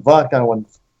liquor, I want vodka, I want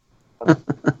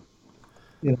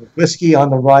whiskey on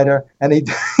the rider," and he'd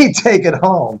take it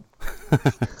home.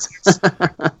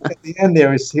 At the end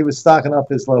there, he was stocking up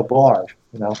his little bar,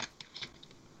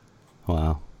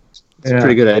 Wow. It's a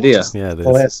pretty good idea. Yeah, it the is.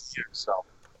 last year or so,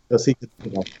 because he could,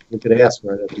 we could ask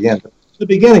for it at the end. But at the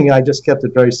beginning, I just kept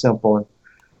it very simple,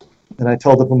 and I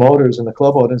told the promoters and the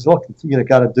club owners, "Look, you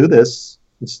got to do this.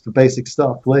 It's the basic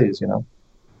stuff, please."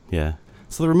 Yeah.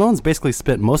 So the Ramones basically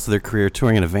spent most of their career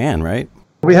touring in a van, right?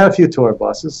 We had a few tour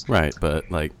buses. Right, but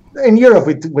like... In Europe,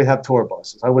 we have tour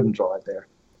buses. I wouldn't drive there.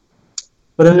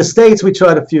 But in the States, we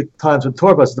tried a few times with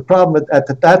tour buses. The problem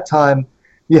at that time,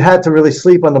 you had to really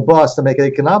sleep on the bus to make it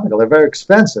economical. They're very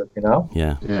expensive,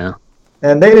 Yeah. Yeah.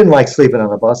 And they didn't like sleeping on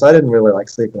the bus. I didn't really like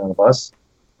sleeping on the bus.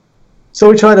 So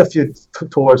we tried a few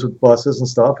tours with buses and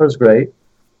stuff. It was great.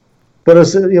 But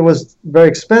it was very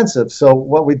expensive. So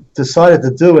what we decided to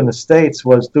do in the States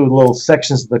was do little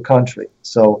sections of the country.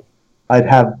 So I'd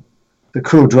have the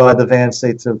crew drive the van,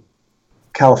 say, to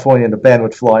California, and the band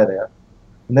would fly there.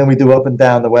 And then we do up and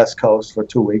down the West Coast for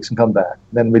 2 weeks and come back.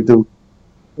 Then we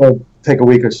take a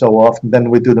week or so off, and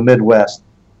then we do the Midwest.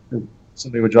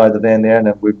 Somebody would drive the van there, and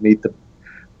then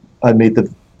I'd meet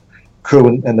the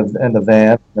crew and the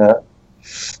van.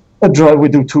 We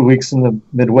do 2 weeks in the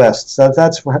Midwest. So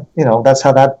that's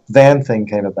how that van thing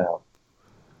came about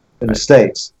in the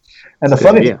States. And the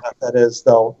funny thing about that is,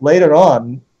 though, later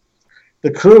on, the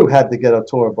crew had to get a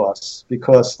tour bus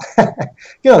because,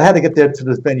 they had to get there to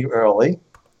the venue early,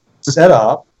 set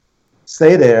up,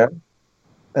 stay there,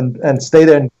 and stay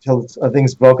there until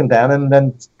things broken down, and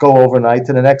then go overnight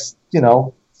to the next,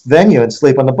 venue and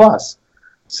sleep on the bus.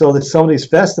 So that some of these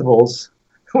festivals,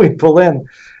 we pull in,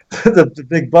 the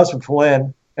big bus would pull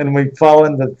in, and we follow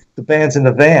in the bands in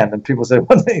the van, and people say,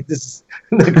 "Well,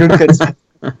 the group gets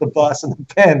the bus and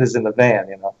the band is in the van."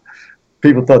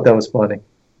 People thought that was funny.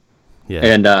 Yeah.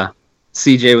 And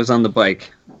CJ was on the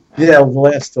bike. Yeah, the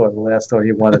last tour,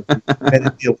 he wanted made a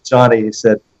deal with Johnny. He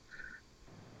said,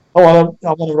 I want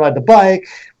to ride the bike,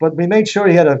 but we made sure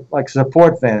he had a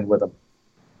support van with him.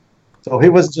 So he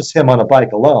wasn't just him on a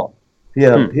bike alone. He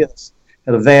had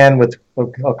a van with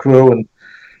a crew, and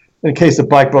in case the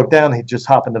bike broke down, he'd just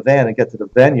hop in the van and get to the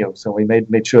venue. So we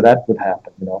made sure that would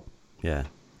happen. Yeah.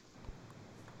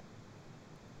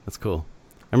 That's cool.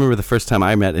 I remember the first time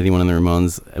I met anyone in the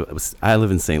Ramones, I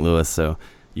live in St. Louis, so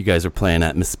you guys were playing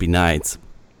at Mississippi Nights.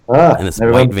 And this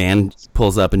white van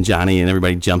pulls up, and Johnny and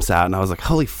everybody jumps out, and I was like,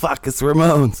 "Holy fuck, it's the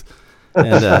Ramones!"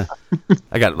 And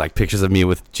I got pictures of me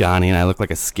with Johnny, and I look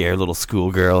like a scared little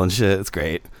schoolgirl and shit. It's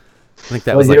great. I think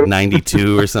that was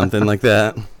 92 or something like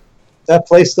that. Is that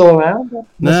place still around?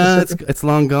 No, it's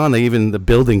long gone. The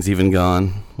building's even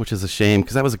gone, which is a shame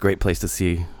because that was a great place to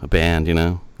see a band.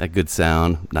 That good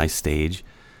sound, nice stage.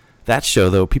 That show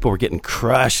though, people were getting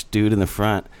crushed, dude, in the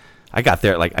front. I got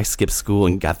there I skipped school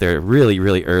and got there really,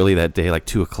 really early that day,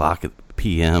 2:00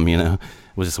 p.m.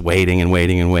 Was just waiting and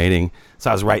waiting and waiting. So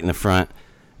I was right in the front,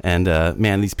 and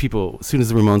man, these people, as soon as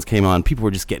the Ramones came on, people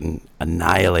were just getting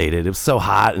annihilated. It was so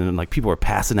hot, and people were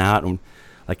passing out, and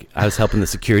Like, I was helping the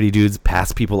security dudes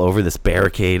pass people over this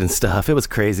barricade and stuff. It was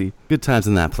crazy. Good times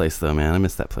in that place, though, man. I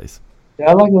miss that place. Yeah,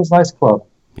 I like those nice club.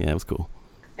 Yeah, it was cool.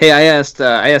 Hey, I asked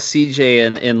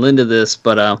CJ and Linda this,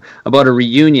 but about a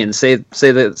reunion. Say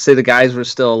the guys were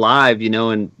still alive,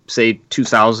 in say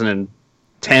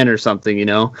 2010 or something.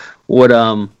 Would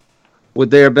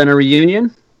there have been a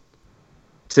reunion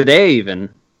today even?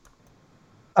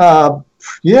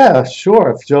 Yeah, sure.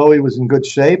 If Joey was in good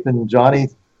shape and Johnny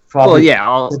probably. Well,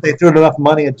 yeah. If they threw enough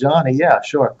money at Johnny, yeah,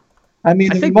 sure. I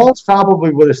mean, I the think- Ramones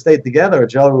probably would have stayed together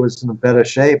if Joey was in better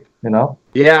shape,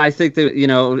 Yeah, I think that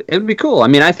it'd be cool. I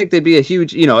mean, I think they'd be a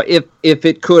huge. If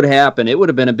it could happen, it would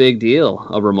have been a big deal.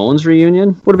 A Ramones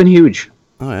reunion would have been huge.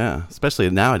 Oh, yeah. Especially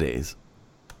nowadays.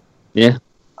 Yeah.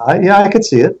 I could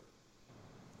see it.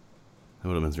 That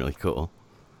would have been really cool.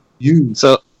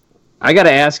 So, I got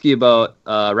to ask you about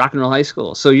Rock and Roll High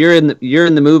School. So you're in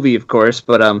the movie, of course,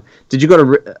 but did you go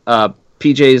to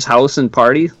PJ's house and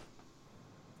party?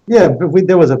 Yeah, but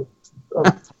there was a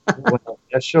well,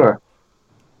 yeah, sure.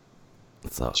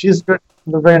 So, She's a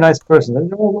very nice person.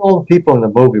 And all the people in the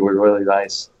movie were really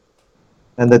nice.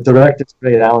 And the director's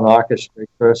great. Alan Arkish, great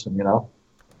person, wow.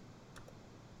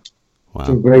 He's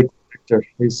a great director.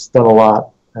 He's done a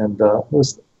lot. And it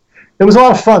was a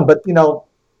lot of fun, but,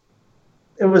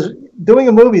 it was doing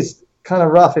a movie is kind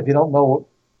of rough if you don't know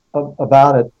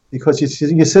about it, because you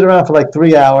sit around for like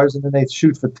 3 hours and then they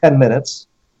shoot for 10 minutes.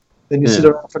 Then you sit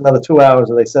around for another 2 hours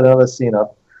and they set another scene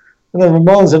up. And the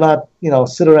Ramones are not,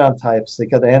 sit around types. They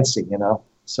got antsy,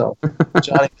 So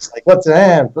Johnny's like,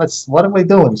 what are we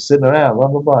doing? Sitting around, blah,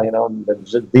 blah, blah, and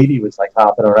then Dee Dee was like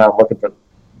hopping around looking for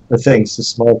things to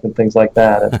smoke and things like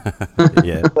that. And,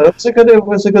 yeah. but it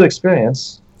was a good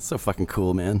experience. So fucking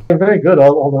cool, man. They're very good.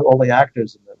 All the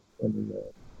actors in the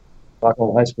Rock and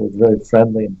Roll High School were very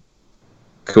friendly and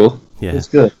cool. Yeah. it's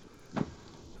good.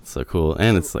 So cool.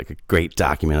 And it's like a great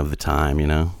document of the time,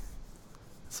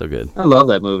 So good. I love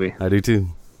that movie. I do too.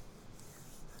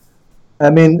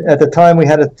 I mean, at the time we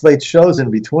had to play shows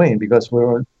in between because we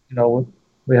were,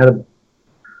 we had to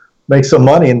make some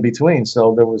money in between.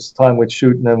 So there was time we'd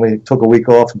shoot and then we took a week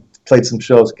off and played some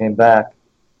shows and came back.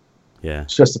 Yeah.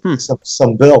 It's just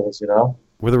some bills,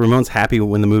 Were the Ramones happy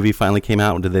when the movie finally came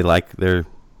out? Did they like the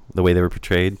way they were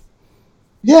portrayed?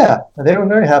 Yeah, they were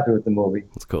very happy with the movie.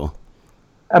 That's cool.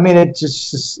 I mean, it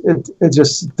just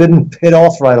didn't hit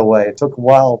off right away. It took a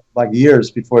while, like years,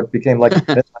 before it became like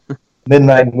a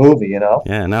midnight movie,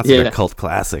 Yeah, now it's like a cult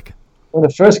classic. When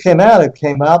it first came out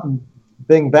and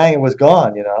bing bang, it was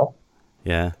gone,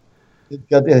 Yeah.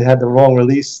 It had the wrong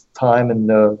release time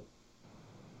and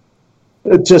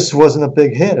it just wasn't a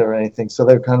big hit or anything. So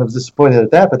they were kind of disappointed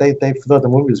at that, but they thought the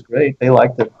movie was great. They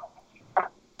liked it.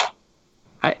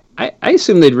 I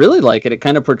assume they'd really like it. It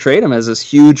kind of portrayed them as this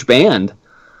huge band,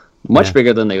 much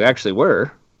bigger than they actually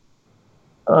were.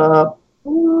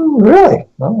 Really?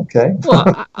 Oh, okay.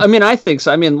 Well, I mean, I think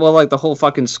so. I mean, well, like the whole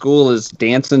fucking school is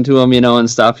dancing to them, and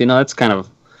stuff. That's kind of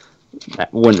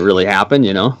that wouldn't really happen,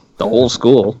 the whole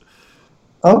school.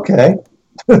 Okay.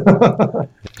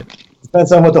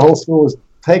 Depends on what the whole school was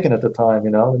taking at the time,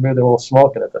 Maybe they were all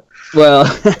smoking at the. Well,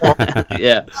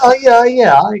 yeah. Oh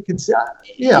yeah, I can see.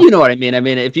 Yeah. You know what I mean? I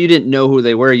mean, if you didn't know who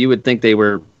they were, you would think they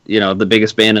were, the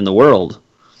biggest band in the world.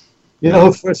 You know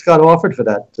who first got offered for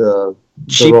that?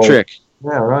 Cheap role? Trick.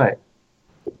 Yeah, right.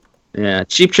 Yeah,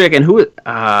 Cheap Trick, and who?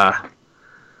 I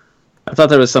thought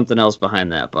there was something else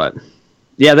behind that, but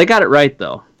yeah, they got it right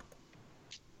though.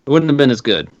 It wouldn't have been as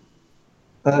good.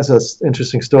 That's an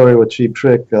interesting story with Cheap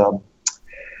Trick.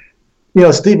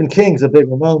 Stephen King's a big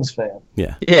Ramones fan.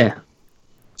 Yeah. Yeah.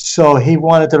 So he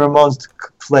wanted the Ramones to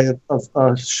play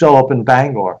a show up in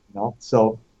Bangor,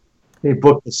 So he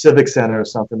booked the Civic Center or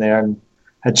something there and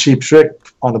had Cheap Trick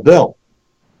on the bill.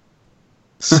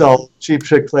 So Cheap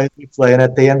Trick played, and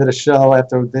at the end of the show,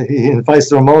 after he invites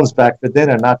the Ramones back for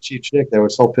dinner, not Cheap Trick, they were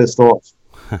so pissed off.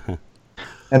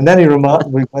 And then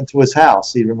we went to his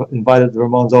house. He invited the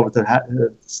Ramones over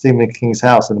to Stephen King's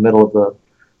house in the middle of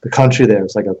the country there.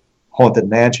 It's like a haunted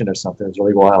mansion or something. It was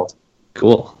really wild.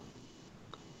 Cool.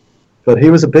 But he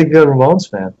was a big Ramones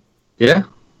fan. Yeah.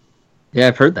 Yeah,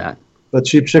 I've heard that. But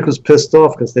Cheap Trick was pissed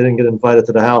off because they didn't get invited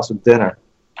to the house with dinner.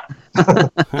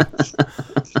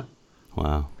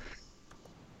 Wow.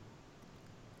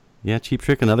 Yeah, Cheap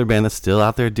Trick, another band that's still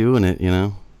out there doing it,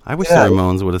 I wish the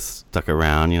Ramones would have stuck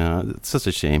around, It's such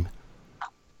a shame.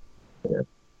 Yeah.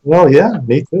 Well, yeah,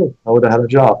 me too. I would have had a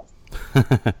job.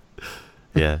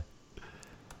 Yeah.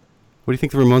 What do you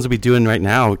think the Ramones would be doing right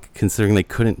now, considering they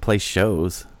couldn't play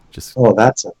shows?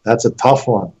 That's a tough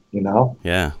one,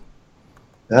 Yeah.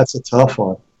 That's a tough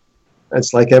one.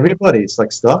 It's like everybody. It's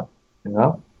like stuck,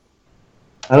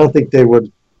 I don't think they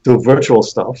would do virtual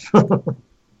stuff.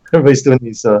 Everybody's doing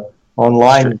these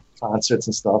online concerts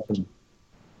and stuff, and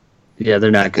Yeah,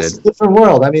 they're not good. it's a different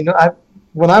world. I mean,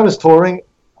 when I was touring,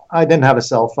 I didn't have a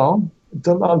cell phone.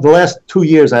 The last 2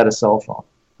 years, I had a cell phone.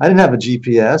 I didn't have a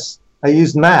GPS. I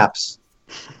used maps,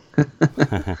 and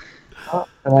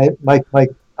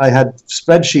I had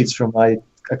spreadsheets from my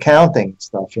accounting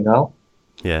stuff. You know,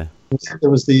 Yeah. it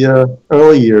was the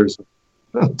early years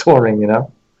of touring. You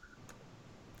know.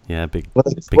 Yeah. Big.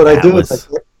 What I do atlas. is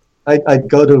I'd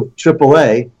go to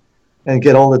AAA and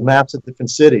get all the maps of different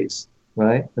cities,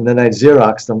 right? And then I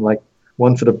Xerox them, like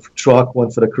one for the truck,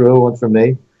 one for the crew, one for me.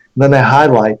 And then I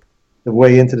highlight the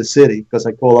way into the city because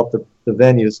I call up the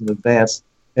venues in advance,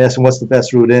 ask them what's the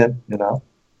best route in, you know.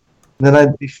 And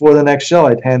then before the next show,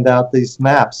 I'd hand out these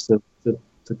maps to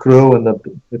the crew and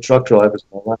the truck drivers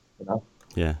and all that, you know.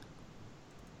 Yeah.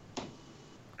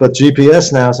 But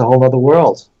GPS now is a whole other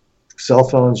world. Cell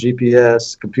phones,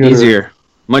 GPS, computer. Easier.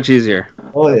 Much easier.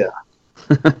 Oh, yeah.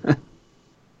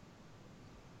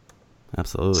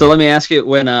 Absolutely. So let me ask you,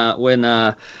 when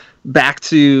back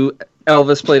to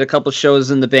Elvis played a couple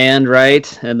shows in the band,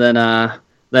 right? And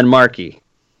then Marky.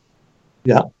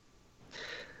 Yeah.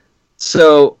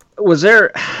 So was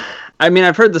there? I mean,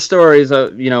 I've heard the stories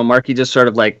of, you know, Marky just sort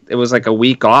of like, it was like a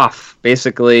week off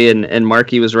basically, and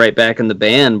Marky was right back in the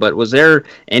band. But was there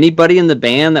anybody in the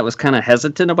band that was kind of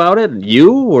hesitant about it?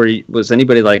 You, or was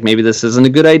anybody like, maybe this isn't a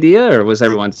good idea, or was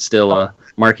everyone still a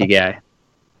Marky guy?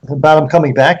 About him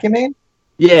coming back, you mean?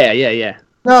 Yeah.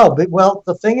 No, but well,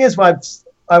 the thing is,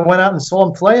 I went out and saw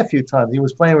him play a few times. He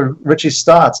was playing with Richie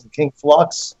Stotts and King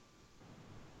Flux,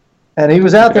 and he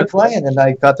was out there playing. And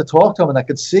I got to talk to him, and I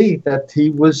could see that he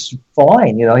was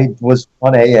fine. You know, he was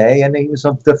on AA, and he was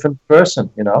a different person.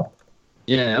 You know.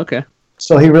 Yeah. Okay.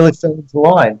 So he really fit into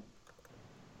line.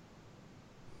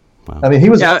 Wow. I mean, he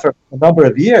was there for a number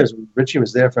of years. Richie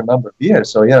was there for a number of years.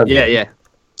 So Yeah.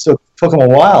 So it took him a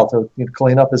while to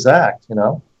clean up his act. You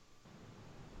know.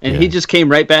 And he just came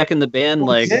right back in the band,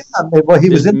 like, yeah, well,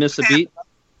 he was in miss a beat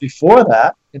before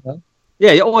that, you know.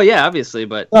 Yeah. Oh, yeah. Obviously,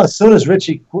 but Well, as soon as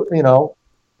Richie, you know,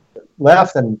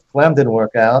 left and Clem didn't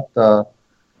work out,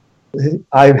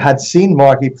 I had seen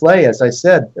Marky play, as I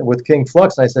said, with King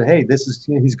Flux. And I said, "Hey,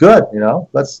 he's good, you know.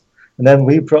 Let's." And then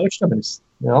we approached him, and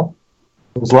you know,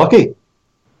 it was lucky.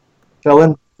 Fell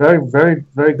in very, very,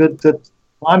 very good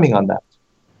timing on that.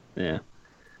 yeah.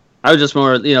 I was just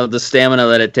more, you know, the stamina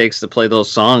that it takes to play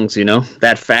those songs, you know,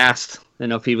 that fast. I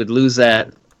know if he would lose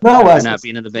that by not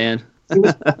being in the band. He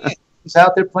was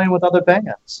out there playing with other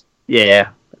bands. Yeah.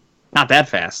 Not that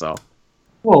fast, though.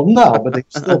 Well, no, but they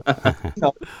still, you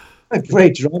know, a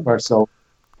great drummer. So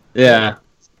Yeah.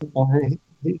 you know,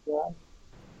 he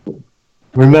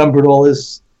remembered all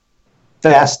his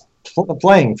fast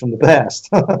playing from the past.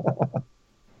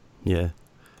 Yeah.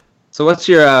 So what's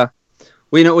your,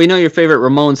 we know your favorite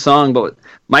Ramones song, but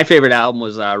my favorite album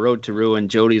was Road to Ruin.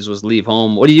 Jody's was Leave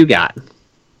Home. What do you got?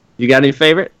 You got any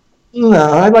favorite? No,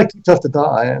 I like Too Tough to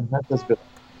Die, and that was good.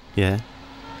 Yeah.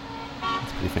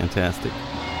 That's pretty fantastic.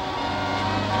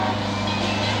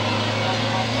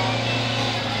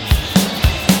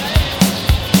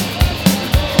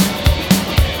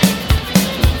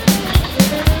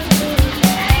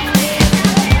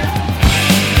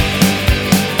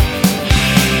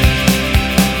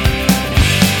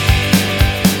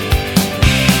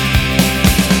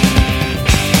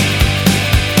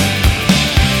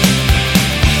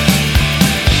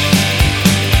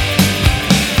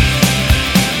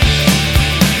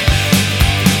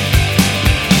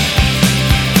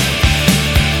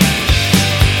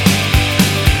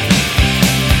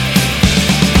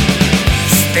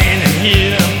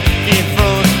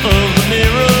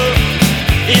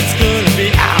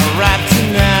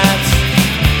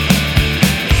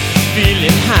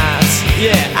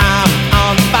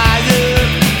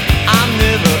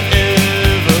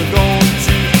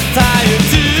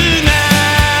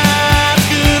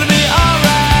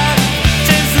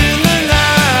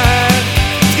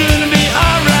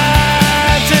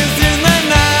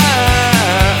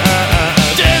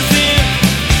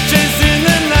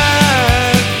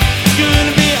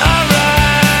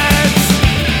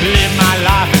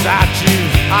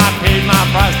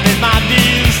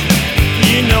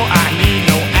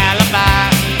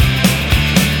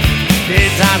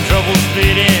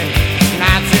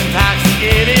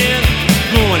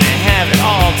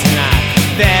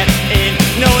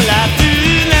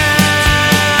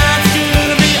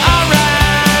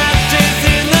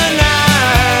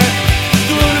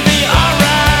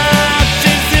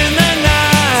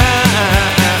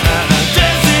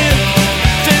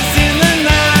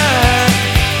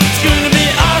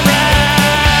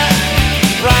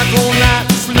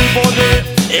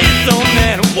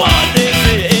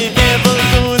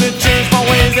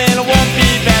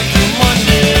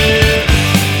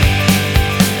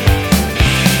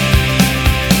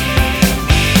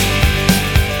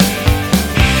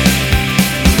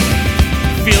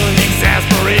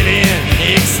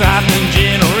 excitement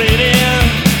generating.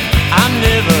 I'm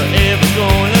never ever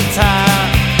gonna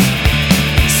tire.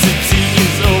 City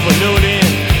is overloading,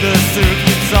 the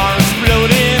circuits are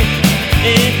exploding.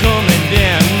 Ain't coming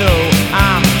down, no,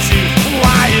 I'm too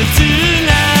wired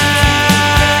tonight.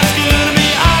 It's gonna be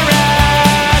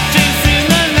alright, chasing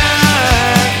the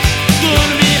night. It's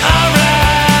gonna be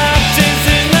alright,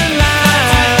 chasing the night.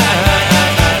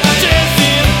 Chasing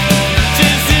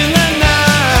the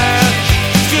night.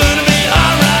 It's gonna be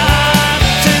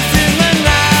alright, chasing the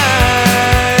night.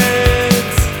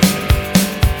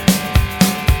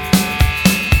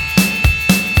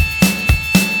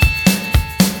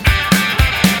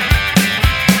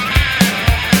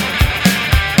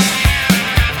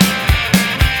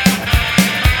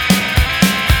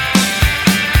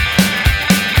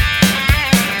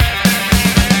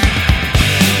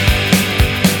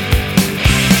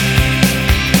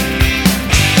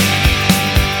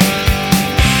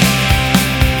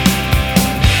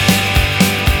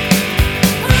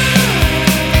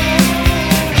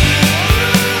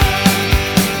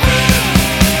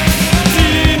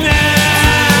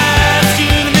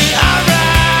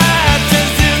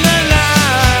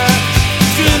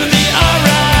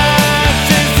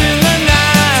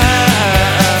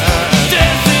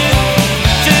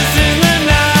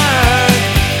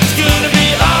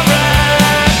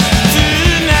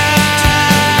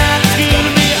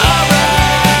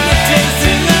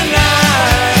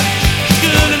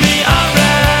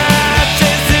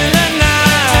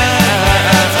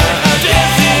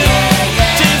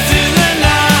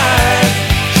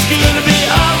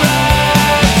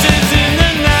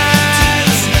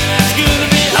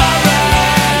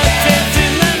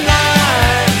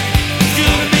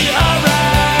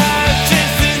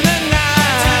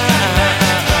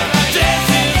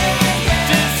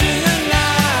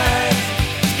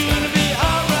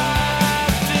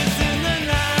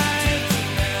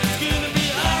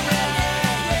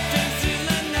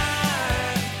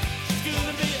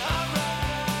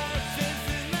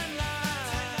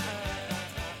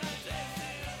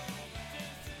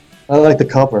 I like the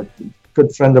cover.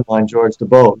 Good friend of mine, George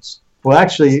DeBose. Well,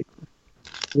 actually,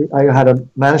 I had a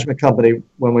management company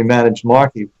when we managed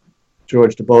Marky.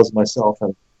 George DeBose and myself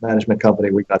had a management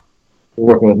company. We got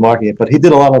working with Marky, but he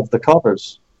did a lot of the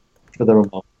covers for the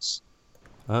Ramones.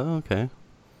 Oh, okay.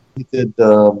 He did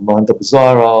Mondo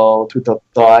Bizarro, Too Tough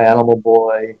to Die, Animal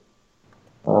Boy,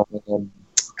 a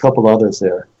couple others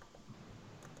there.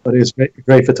 But he was a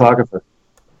great photographer.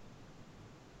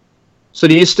 So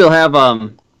do you still have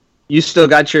you still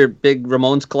got your big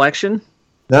Ramones collection?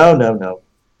 No. No.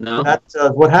 That,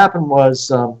 what happened was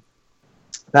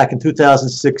back in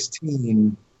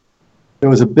 2016, there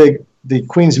was the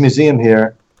Queens Museum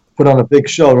here put on a big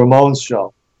show, Ramones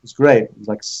show. It was great. It was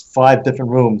like 5 different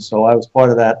rooms, so I was part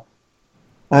of that.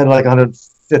 I had like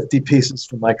 150 pieces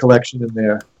from my collection in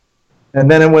there. And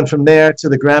then it went from there to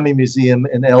the Grammy Museum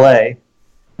in LA,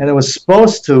 and it was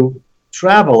supposed to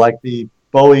travel like the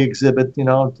Bowie exhibit,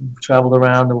 traveled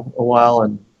around a while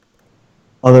and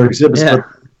other exhibits. Yeah.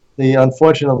 But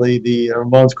unfortunately, the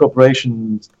Ramones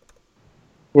Corporation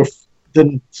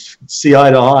didn't see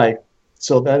eye to eye,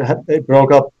 so that it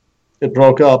broke up. It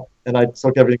broke up, and I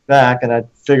took everything back, and I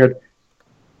figured,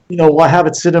 why have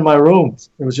it sit in my room?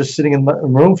 It was just sitting in my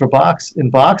room in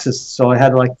boxes, so I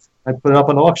put it up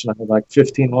on auction. I had like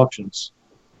 15 auctions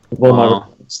of all my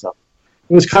stuff.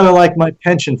 It was kind of like my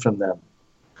pension from them.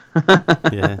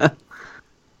 Yeah.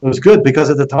 It was good because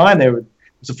at the time it was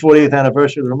the 40th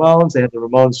anniversary of the Ramones. They had the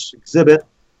Ramones exhibit.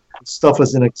 Stuff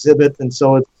was an exhibit, and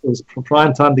so it was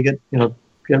prime time to get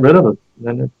rid of it.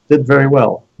 And it did very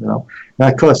well. And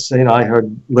of course, I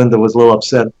heard Linda was a little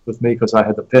upset with me because I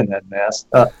had the pinhead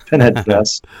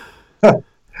dress.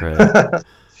 Right.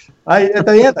 At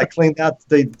the end, I cleaned out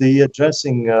the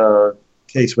dressing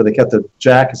case where they kept the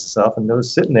jackets and stuff, and it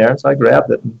was sitting there, so I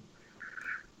grabbed it. And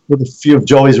with a few of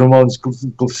Joey's Ramones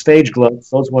stage gloves,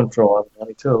 those went for a lot of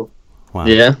money too. Wow.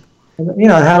 Yeah. And, it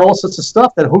had all sorts of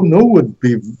stuff that who knew would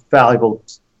be valuable: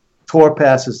 tour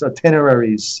passes,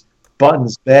 itineraries,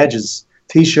 buttons, badges,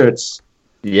 T-shirts.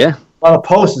 Yeah. A lot of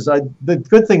posters. The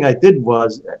good thing I did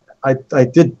was I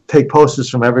did take posters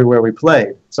from everywhere we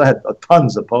played, so I had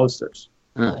tons of posters.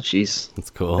 Oh, jeez. That's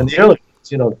cool. And the early,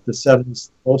 the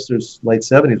 70s posters, late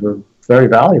 70s were very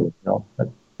valuable.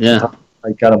 Yeah.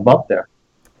 I got them up there.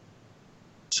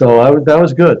 So that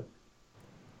was good.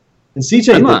 And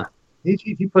CJ,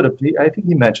 he put I think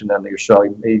he mentioned that on your show.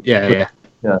 Yeah.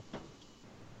 Yeah.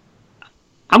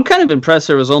 I'm kind of impressed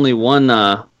there was only one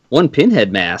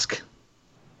pinhead mask.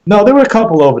 No, there were a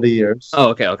couple over the years. Oh,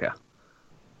 okay.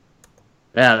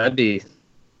 Yeah, that'd be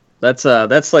That's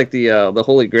like the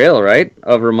holy grail, right?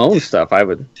 Of Ramones stuff. I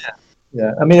would.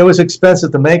 Yeah. I mean, it was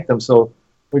expensive to make them, so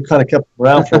we kind of kept them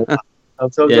around for a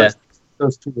while. So Yeah.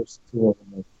 those two of them,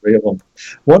 or three of them.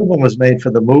 One of them was made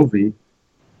for the movie,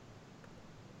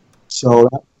 so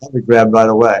that we grabbed right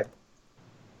away.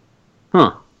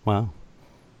 Huh. Wow.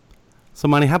 So,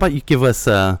 Monty, how about you give us,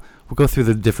 we'll go through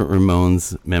the different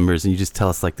Ramones members, and you just tell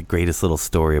us, like, the greatest little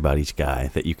story about each guy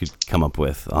that you could come up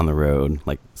with on the road.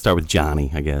 Like, start with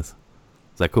Johnny, I guess.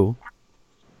 Is that cool?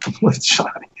 With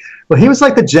Johnny. Well, he was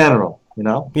like the general, you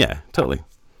know? Yeah, totally.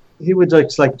 He would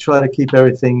just like try to keep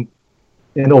everything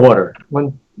in order.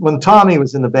 When Tommy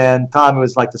was in the band, Tommy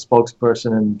was like the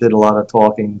spokesperson and did a lot of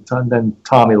talking. Then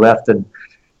Tommy left, and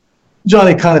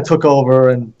Johnny kind of took over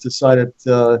and decided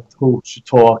who should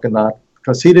talk and not,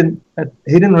 because he didn't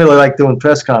really like doing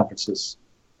press conferences.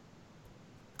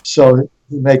 So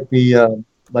he made me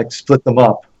like split them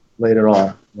up later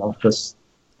on, you know, because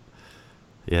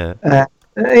Yeah.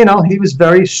 you know, he was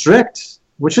very strict,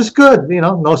 which is good. You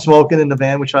know, no smoking in the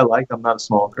band, which I liked. I'm not a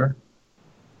smoker.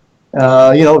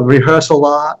 You know, rehearse a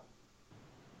lot.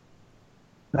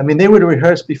 I mean, they would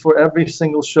rehearse before every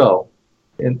single show.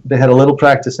 And they had a little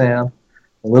practice amp,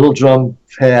 a little drum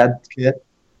pad kit,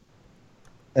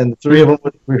 and the three of them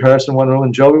would rehearse in one room,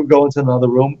 and Joey would go into another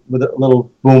room with a little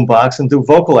boom box and do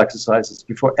vocal exercises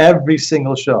before every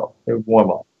single show. They would warm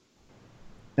up.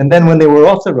 And then when they were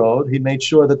off the road, he made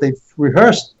sure that they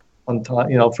rehearsed on time,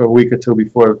 you know, for a week or two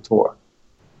before the tour.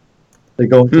 They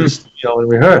go into the studio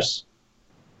and rehearse.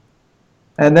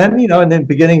 And then, you know, in the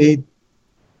beginning, he'd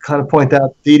kind of point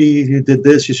out, Dee Dee, you did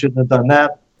this, you shouldn't have done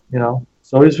that, you know.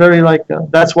 So he's very like,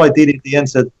 that's why Dee Dee at the end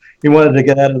said he wanted to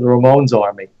get out of the Ramones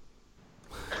army.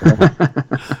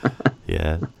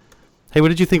 Yeah. Hey, what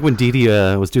did you think when Dee Dee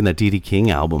was doing that Dee Dee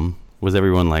King album? Was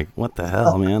everyone like, what the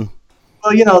hell, man?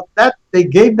 Well, you know, that they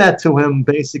gave that to him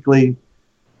basically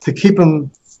to keep him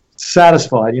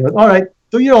satisfied. You know, all right,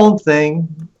 do your own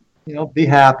thing, you know, be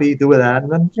happy, do that,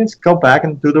 and then just go back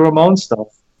and do the Ramones stuff.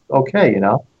 Okay, you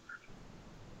know.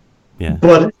 Yeah.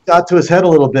 But it got to his head a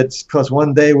little bit because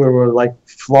one day we were like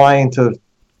flying to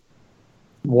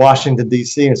Washington,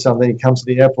 D.C. or something. He comes to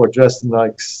the airport dressed in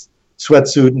like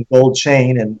sweatsuit and gold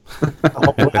chain and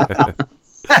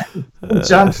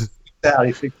John freaked out.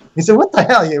 He said, "What the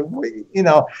hell? You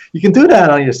know, you can do that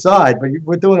on your side, but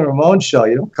we're doing a Ramones show.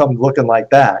 You don't come looking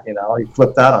like that." You know, he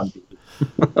flipped out on me.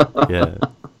 Yeah.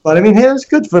 But I mean, it was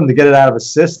good for him to get it out of his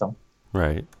system.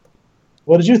 Right.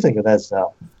 What did you think of that,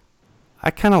 Sal? I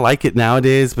kind of like it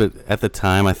nowadays, but at the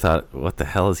time I thought, what the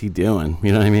hell is he doing?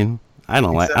 You know what I mean?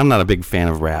 I'm not a big fan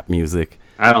of rap music.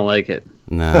 I don't like it.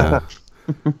 No.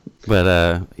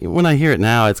 But when I hear it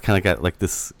now, it's kind of got like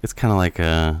this, it's kind of like,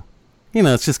 you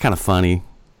know, it's just kind of funny.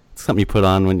 It's something you put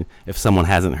on if someone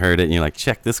hasn't heard it and you're like,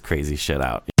 check this crazy shit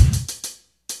out.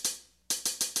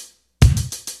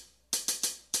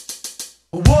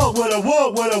 Want what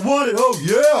I want it, oh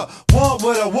yeah. Want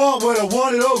what I want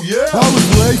it, oh yeah. I was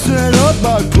lacing up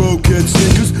my broken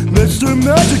sneakers, Mr.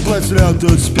 Magic blasting out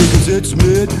the speakers. It's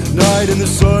midnight and the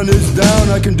sun is down.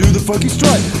 I can do the funky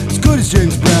strut, as good as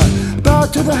James Brown.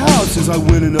 About to the house as I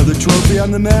win another trophy.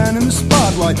 I'm the man in the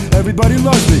spotlight, everybody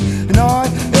loves me. And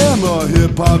I am a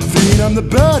hip-hop fiend. I'm the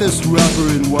baddest rapper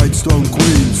in Whitestone,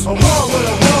 Queens. I want what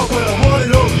I want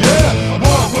it, oh yeah. I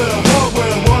want what I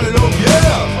want it, oh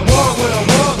yeah. I want what I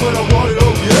want it,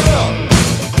 oh yeah.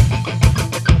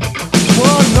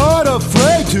 Well, I'm not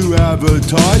afraid to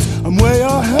advertise. I'm way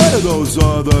ahead of those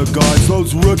other guys.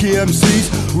 Those rookie MCs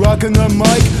rocking the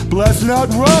mic, blasting out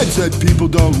rhymes that people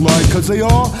don't like, cause they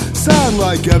all sound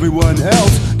like everyone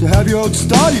else. To have your own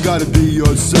style, you gotta be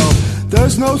yourself.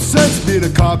 There's no sense being a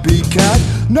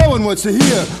copycat. No one wants to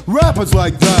hear rappers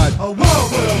like that. I want what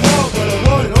I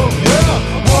want it, oh yeah.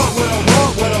 I want what I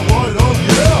want it, oh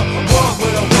yeah. I want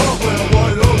what I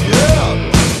want it, oh yeah.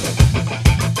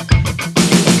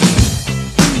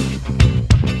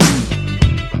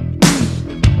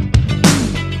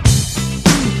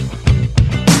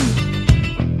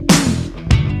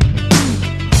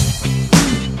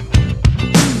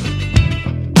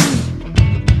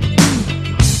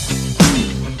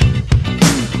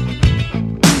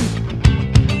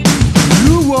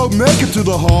 Make it to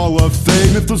the Hall of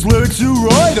Fame if those lyrics you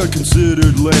write are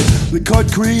considered lame. The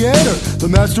cut creator, the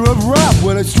master of rap.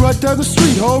 When I strut down the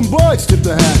street, homeboys tip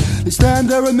the hat. They stand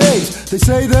there amazed, they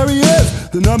say there he is,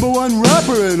 the #1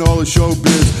 rapper in all of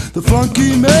showbiz. The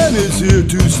funky man is here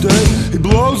to stay. He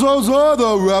blows those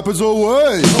other rappers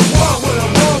away. I want what I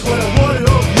want it,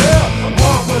 oh yeah. I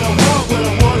want what I want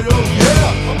it, oh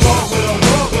yeah. I want what I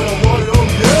want it, oh yeah. I want what I want it, oh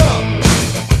yeah.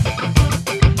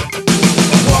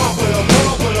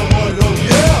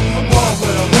 I want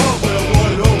what I want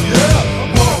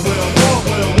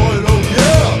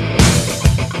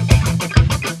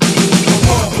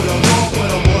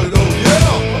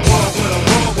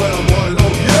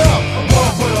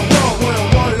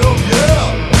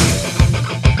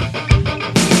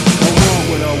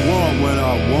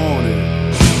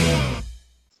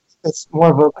it's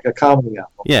more of like a comedy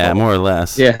album. Yeah, more or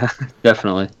less. Yeah,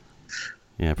 definitely.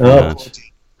 Yeah, pretty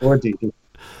much. Or Dee Dee.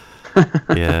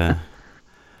 Yeah.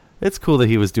 It's cool that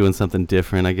he was doing something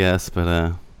different, I guess,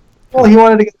 but Well, he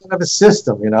wanted to get out of his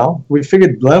system, We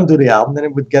figured let him do the album, then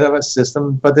it would get out of his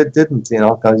system, but it didn't,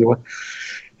 because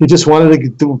he just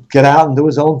wanted to get out and do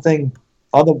his own thing,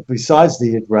 besides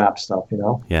the rap stuff,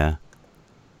 Yeah.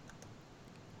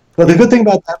 But the good thing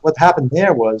about that, what happened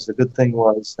there was,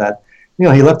 that,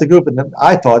 he left the group, and then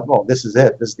I thought, well, this is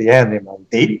it. This is the end.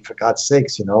 Dee Dee, for God's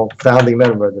sakes, founding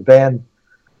member of the band,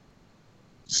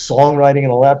 songwriting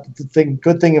and all that.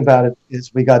 Good thing about it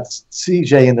is we got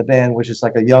CJ in the band, which is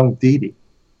like a young Dee Dee.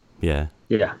 Yeah.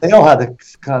 Yeah. They all had to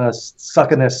kind of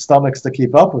suck in their stomachs to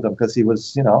keep up with him because he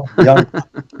was, young.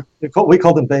 We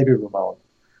called him Baby Ramone.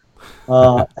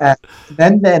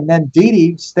 And then Dee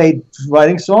Dee stayed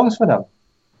writing songs for them.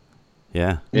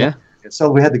 Yeah. Yeah. So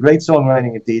we had the great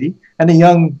songwriting of Dee Dee and the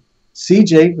young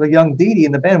CJ, the young Dee Dee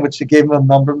in the band, which gave him a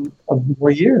number of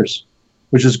more years,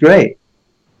 which was great.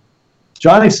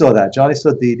 Johnny saw that. Johnny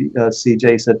saw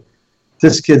CJ, said,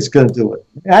 this kid's going to do it.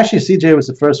 Actually, CJ was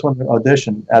the first one to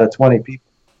audition out of 20 people.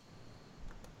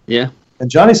 Yeah.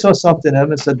 And Johnny saw something in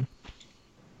him and said,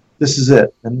 this is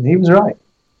it. And he was right.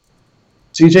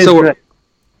 CJ's great.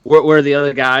 Were the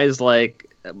other guys like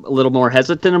a little more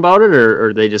hesitant about it,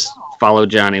 or they just followed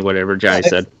Johnny, whatever Johnny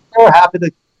said? They were happy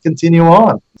to continue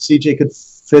on. CJ could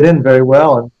fit in very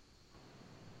well. And,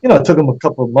 it took him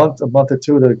a month or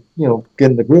two to,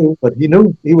 get in the groove. But he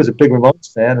knew he was a big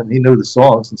Ramones fan, and he knew the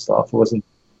songs and stuff. It wasn't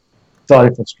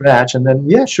starting from scratch. And then,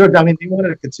 yeah, sure. I mean, he wanted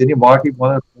to continue. Marky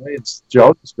wanted to play. And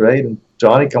Joe was great. And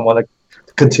Johnny wanted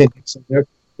to continue. So it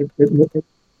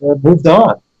moved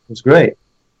on. It was great.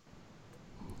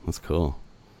 That's cool.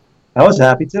 I was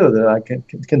happy, too, that I can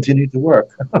continue to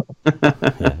work.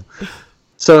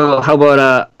 So how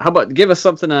about give us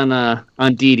something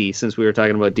on Dee Dee, since we were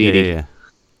talking about Dee Dee? Yeah.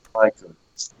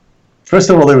 First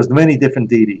of all, there was many different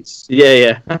Dee Dees.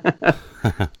 Yeah.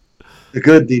 The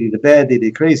good Dee Dee, the bad Dee Dee,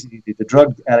 the crazy Dee Dee, the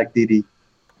drug addict Dee Dee.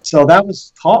 So that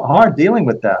was hard dealing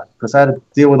with that because I had to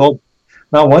deal with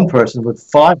not one person, but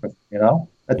 5 of them,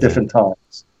 at different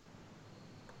times.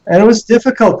 And it was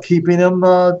difficult keeping them,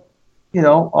 on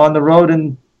the road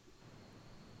and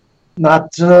not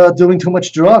doing too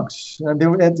much drugs. And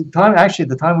at the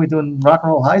time we were doing rock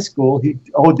and roll high school, he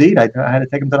OD'd. I had to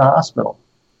take him to the hospital.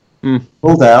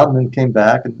 Pulled out and then came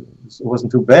back, and it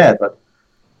wasn't too bad. But,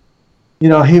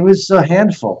 he was a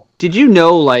handful. Did you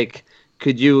know,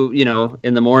 could you,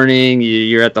 in the morning,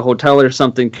 you're at the hotel or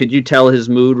something, could you tell his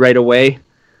mood right away?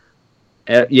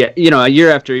 Yeah, year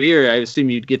after year, I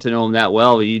assume you'd get to know him that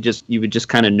well. You would just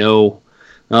kind of know,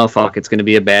 oh, fuck, it's going to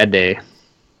be a bad day.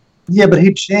 Yeah, but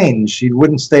he'd change. He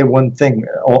wouldn't stay one thing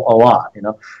a lot,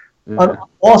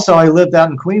 Also, I lived out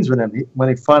in Queens with him. When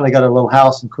he finally got a little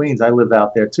house in Queens, I lived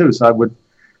out there too. So I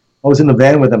was in the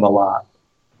van with him a lot.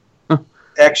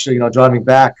 Actually, driving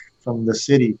back from the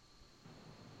city.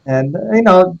 And,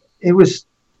 it was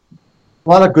a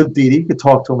lot of good Dee Dee. You could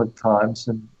talk to him at times.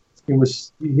 And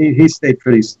he stayed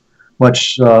pretty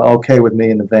much okay with me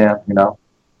in the van,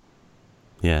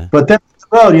 Yeah. But then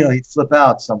on the road, he'd flip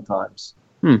out sometimes.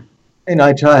 I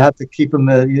have to keep him,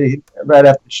 right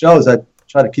after the shows, I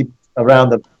try to keep around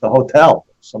the hotel,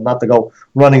 so not to go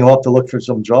running off to look for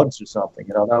some drugs or something.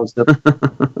 That was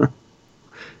difficult.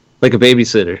 Like a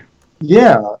babysitter.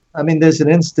 Yeah. I mean, there's an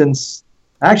instance,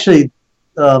 actually,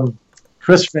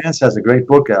 Chris France has a great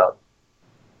book out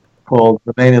called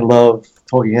Remain in Love,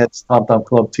 Talking Heads, Tom Tom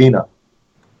Club, Tina.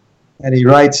 And he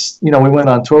writes, we went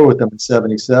on tour with them in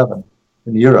 77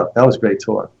 in Europe. That was a great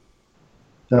tour.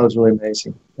 That was really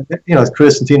amazing. And,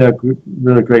 Chris and Tina are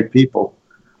really great people.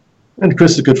 And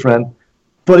Chris is a good friend.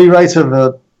 But he writes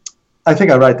I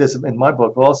think I write this in my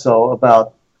book also,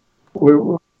 about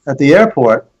we're at the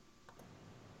airport.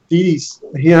 I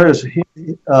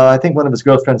think one of his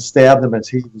girlfriends stabbed him as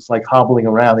he was hobbling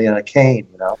around in a cane,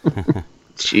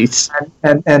 Jeez.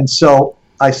 And so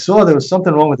I saw there was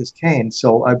something wrong with his cane.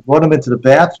 So I brought him into the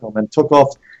bathroom and took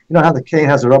off. You know how the cane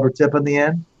has a rubber tip on the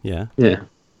end? Yeah. Yeah.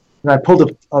 And I pulled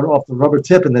it off the rubber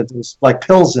tip, and there was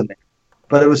pills in there.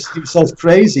 But he was so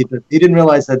crazy that he didn't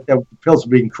realize that the pills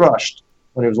were being crushed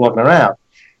when he was walking around.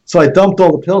 So I dumped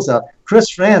all the pills out. Chris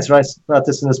France writes about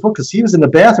this in his book because he was in the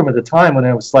bathroom at the time when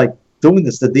I was doing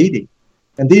this to Dee Dee.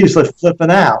 And Dee Dee was flipping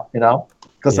out,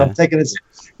 because I'm taking his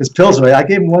pills away. I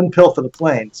gave him one pill for the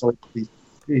plane so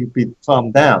he'd be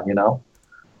calmed down,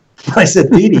 I said,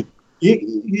 Dee Dee,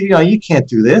 you can't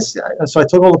do this. So I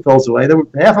took all the pills away.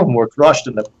 Half of them were crushed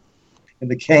in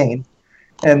the cane.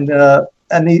 And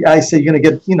I said, you're going to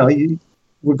get,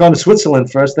 we're going to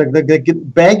Switzerland first. They're going to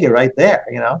bag you right there,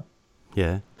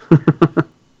 Yeah.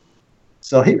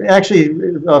 So he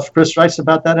actually, Chris writes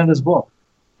about that in his book.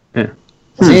 Yeah.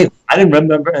 See, I didn't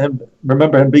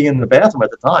remember him being in the bathroom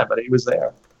at the time, but he was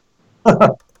there.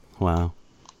 Wow.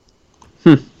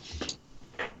 Who's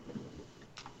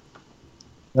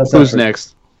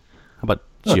next? How about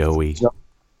Joey?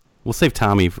 We'll save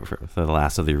Tommy for the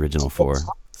last of the original four,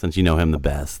 since you know him the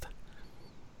best.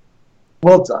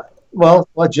 Well,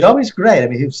 Joey's great. I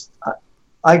mean,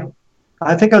 I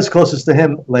think I was closest to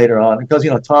him later on because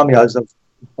Tommy, I was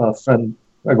a friend.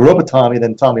 I grew up with Tommy,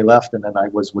 then Tommy left, and then I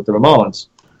was with the Ramones.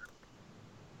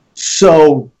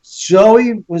 So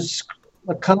Joey was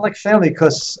kind of like family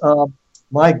because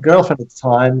my girlfriend at the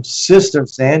time, sister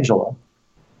was Angela.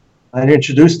 I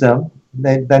introduced them.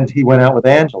 Then he went out with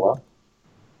Angela.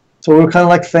 So we were kind of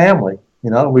like family.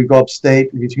 We go upstate.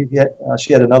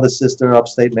 She had another sister,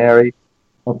 upstate Mary,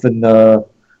 up in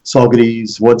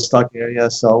Saugerties, Woodstock area.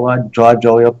 So I'd drive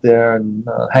Joey up there and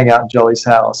hang out in Joey's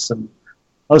house. And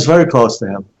I was very close to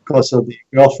him because of the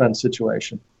girlfriend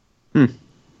situation.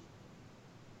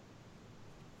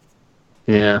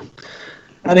 Yeah.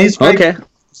 And he's great. Okay.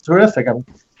 He's terrific. I mean,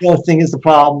 the only thing is the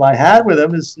problem I had with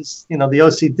him is the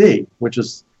OCD, which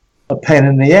is a pain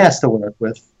in the ass to work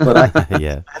with. But I had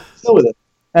to deal with it.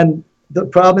 And the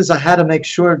problem is I had to make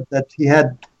sure that he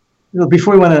had,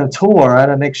 before he went on a tour, I had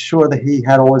to make sure that he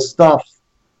had all his stuff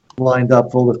lined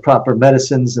up, all the proper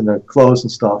medicines and the clothes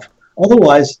and stuff.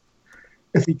 Otherwise,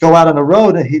 if he'd go out on the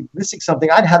road and he's missing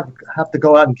something, I'd have to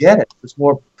go out and get it. It was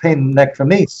more pain in the neck for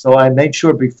me. So I made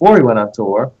sure before he went on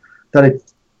tour that I,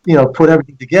 put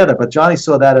everything together. But Johnny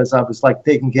saw that as I was like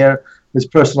taking care of his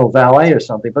personal valet or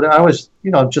something. But I was,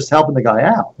 just helping the guy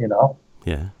out,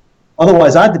 Yeah.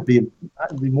 Otherwise, it'd be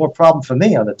more problem for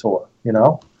me on the tour,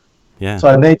 Yeah. So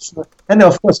I made sure, and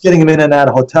of course, getting him in and out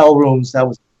of hotel rooms, that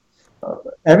was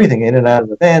everything, in and out of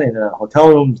the van, in and out of hotel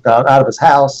rooms, out of his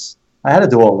house. I had to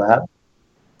do all that.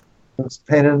 It was a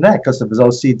pain in the neck because of his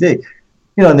OCD.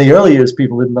 In the early years,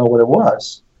 people didn't know what it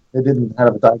was. They didn't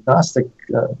have a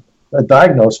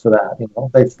diagnose for that.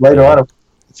 They later on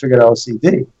figured out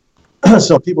OCD.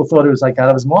 So people thought it was like out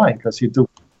of his mind because he'd do,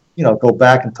 go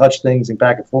back and touch things and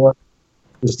back and forth.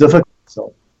 It was difficult.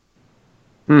 So,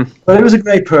 but he was a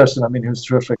great person. I mean, he was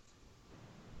terrific.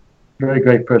 Very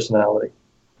great personality.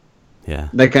 Yeah.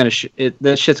 That kind of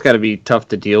that shit's got to be tough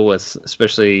to deal with,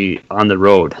 especially on the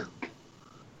road.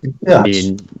 Yeah. I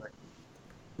mean,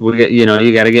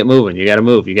 you got to get moving. You got to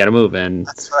move. And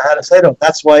that's what I had to say to him.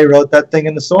 That's why he wrote that thing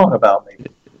in the song about me.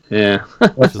 Yeah.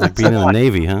 It's like being in the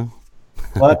Navy, huh?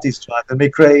 What? He's driving me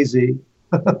crazy.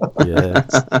 Yeah.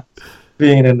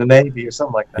 Being in the Navy or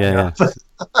something like that. Yeah.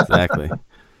 Exactly.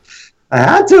 I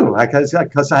had to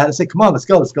because I had to say, "Come on, let's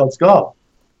go."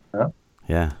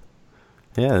 Yeah.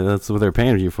 Yeah, that's what they're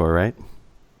paying you for, right?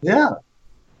 Yeah.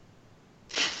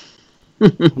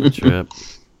 Trip.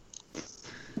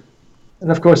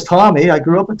 And of course, Tommy. I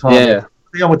grew up with Tommy. Yeah.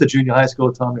 I went to junior high school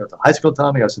with Tommy. I went to high school with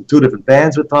Tommy. I was in 2 different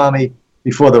bands with Tommy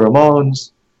before the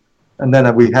Ramones. And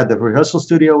then we had the rehearsal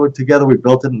studio together. We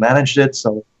built it and managed it.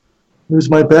 So he was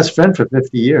my best friend for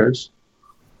 50 years.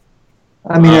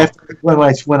 I mean, when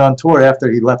I went on tour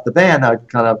after he left the band, I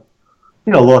kind of,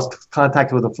 lost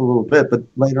contact with him for a little bit. But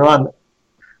later on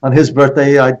his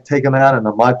birthday, I'd take him out, and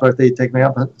on my birthday, he'd take me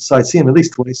out. So I'd see him at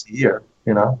least twice a year,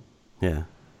 Yeah.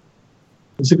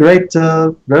 He's a great,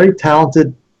 very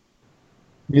talented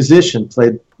musician.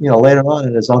 Played, later on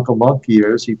in his Uncle Monk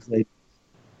years, he played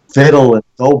fiddle and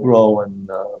dobro and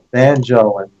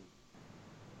banjo and,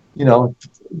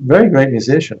 very great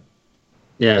musician.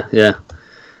 Yeah.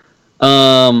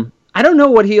 I don't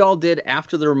know what he all did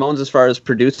after the Ramones as far as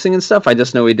producing and stuff. I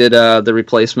just know he did the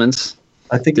Replacements.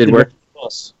 I think he did work. Red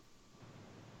Cross.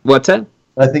 What's that?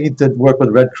 I think he did work with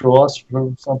Red Cross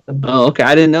or something. Oh, okay.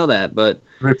 I didn't know that, but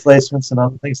Replacements and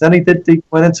other things. Then he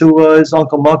went into his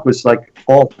Uncle Monk was like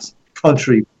alt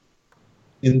country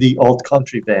in the alt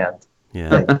country band.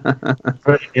 Yeah.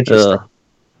 Very interesting.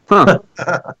 Huh.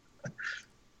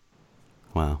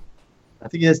 Wow. I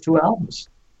think he has 2 albums.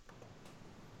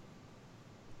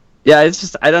 Yeah, it's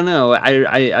just I don't know.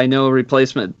 I know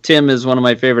Replacement Tim is one of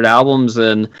my favorite albums,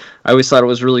 and I always thought it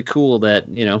was really cool that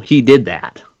he did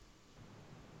that.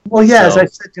 Well, yeah, as I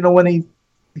said, when he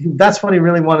that's what he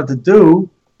really wanted to do.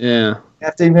 Yeah.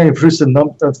 After he produced a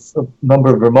number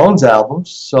of Ramones albums,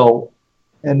 so,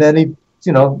 and then he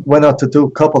went on to do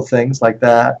a couple things like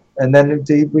that, and then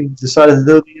we decided to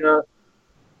do the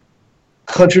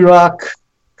country rock,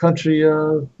 country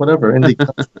whatever indie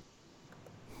country.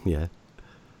 Yeah.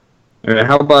 All right,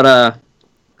 how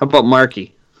about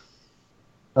Marky?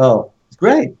 Oh, it's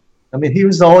great. I mean, he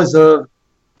was always the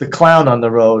clown on the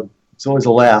road. It's always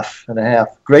a laugh and a half.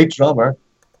 Great drummer.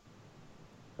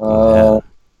 Never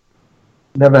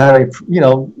had any,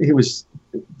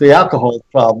 the alcohol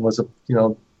problem was a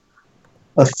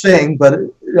thing, but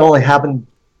it only happened,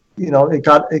 it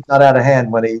got out of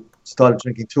hand when he started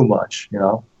drinking too much,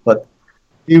 but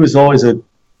he was always a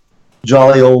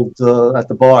jolly old at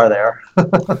the bar there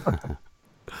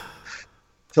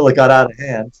till it got out of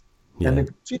hand. Yeah.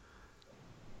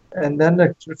 And then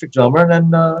a terrific drummer,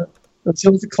 and then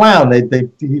it was a clown.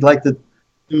 He liked to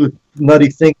do nutty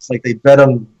things, like they bet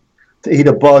him to eat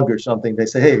a bug or something. They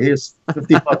say, "Hey, here's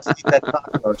 $50 to eat that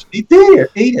cockroach." He did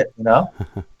eat it,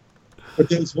 But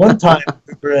there was one time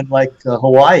we were in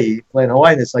Hawaii, playing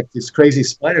Hawaii, and there's like this crazy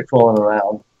spider crawling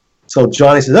around. So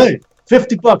Johnny says, "Hey,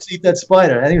 $50 to eat that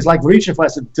spider," and he was like reaching for. I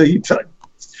said, "Do you?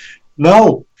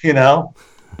 No,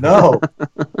 no."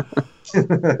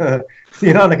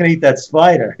 You're not going to eat that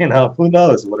spider, Who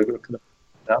knows what it could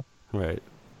have, Right.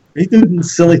 He did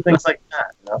silly things like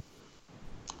that,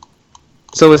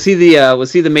 So was he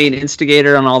the main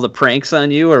instigator on all the pranks on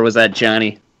you, or was that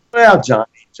Johnny? Well,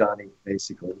 Johnny,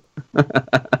 basically.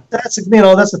 That's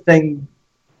the thing,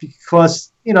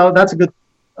 because that's a good.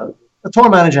 A tour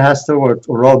manager has to, or a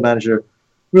road manager,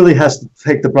 really has to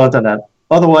take the brunt on that.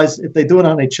 Otherwise, if they do it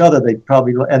on each other, they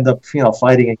probably end up,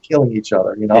 fighting and killing each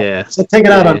other. Yeah. So take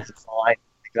it out on the fine.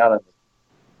 Take it out on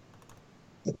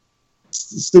the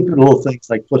stupid little things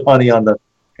like put honey on the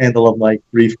handle of my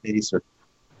briefcase, or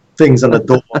things on the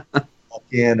door, walk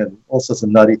in, and all sorts of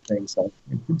nutty things. Like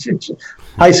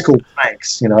high school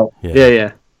pranks,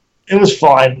 Yeah. It was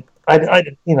fine. I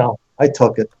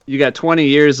took it. You got 20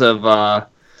 years of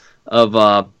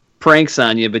pranks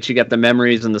on you, but you got the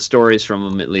memories and the stories from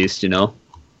them, at least,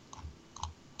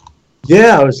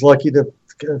 Yeah, I was lucky to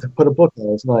put a book on.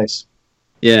 It was nice.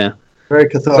 Yeah. Very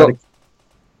cathartic. So,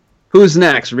 who's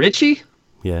next? Richie?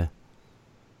 Yeah.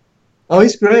 Oh,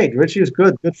 he's great. Richie was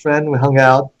good. Good friend. We hung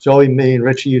out. Joey, me, and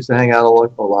Richie used to hang out a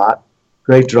lot.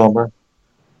 Great drummer.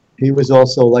 He was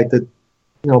also like to,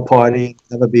 party,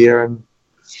 have a beer, and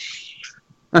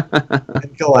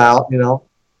go out,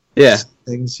 Yeah.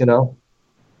 Things,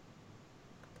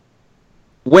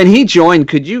 When he joined,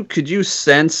 could you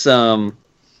sense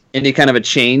any kind of a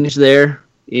change there?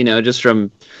 Just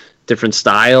from different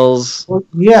styles. Well,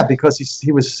 yeah, because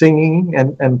he was singing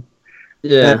and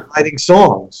writing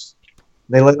songs.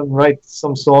 They let him write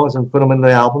some songs and put them in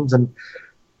the albums and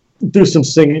do some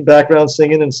singing, background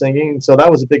singing and singing. So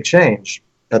that was a big change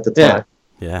at the time.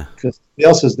 Yeah. Because nobody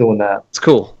else was doing that. It's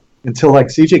cool. Until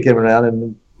CJ came around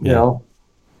and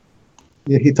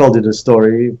he told you the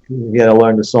story. He had to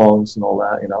learn the songs and all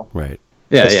that. Right.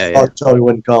 Yeah. Charlie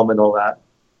wouldn't come and all that.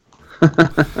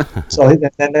 So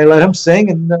then they let him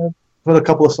sing and put a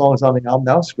couple of songs on the album.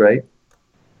 That was great.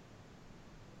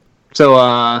 So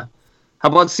how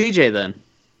about CJ then?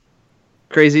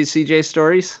 Crazy CJ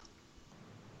stories?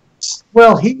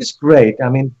 Well, he was great. I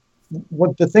mean,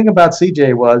 what the thing about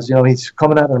CJ was, he's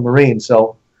coming out of the Marine,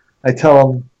 so I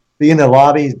tell him, be in the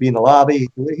lobby, he'd be in the lobby.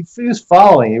 He was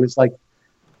following. He was like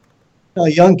a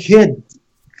young kid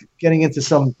getting into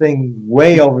something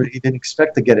way over he didn't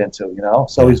expect to get into,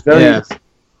 So he's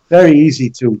very easy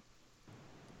to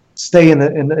stay in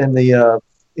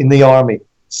the army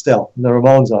still, in the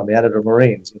Ramones army, out of the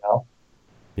Marines,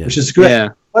 which is great. Yeah.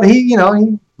 But he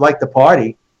liked the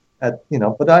party, but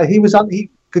he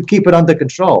could keep it under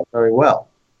control very well.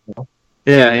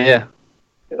 Yeah.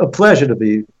 A pleasure to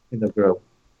be in the group.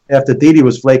 After Dee Dee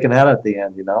was flaking out at the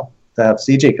end, to have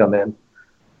CJ come in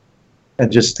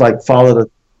and just follow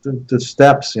the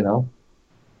steps,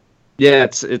 Yeah,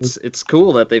 it's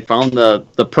cool that they found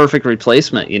the perfect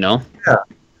replacement, Yeah,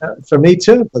 for me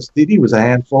too, because Dee Dee was a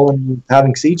handful, and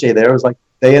having CJ there was like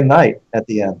day and night at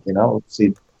the end,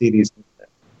 See Dee Dee's.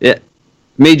 Yeah,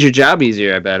 made your job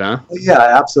easier, I bet, huh? Yeah,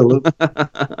 absolutely.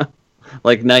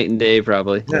 Like night and day,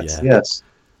 probably. Yes.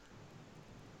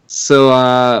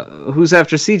 So, who's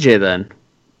after CJ then?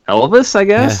 Elvis, I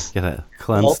guess. Yeah, get a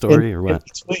clown story or what?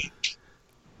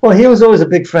 Well, he was always a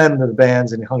big friend of the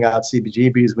bands, and he hung out at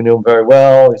CBGB's. We knew him very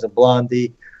well. He's a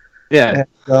Blondie. Yeah.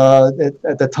 And,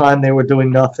 at the time, they were doing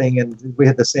nothing, and we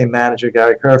had the same manager,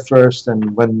 Gary Kerfurst.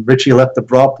 And when Richie left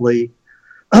abruptly,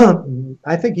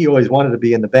 I think he always wanted to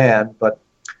be in the band, but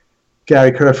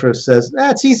Gary Kerfurst says,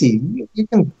 "It's easy. You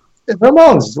can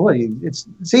Ramones.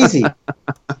 It's easy.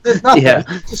 There's nothing.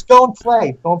 Just go and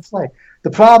play. The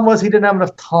problem was he didn't have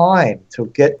enough time to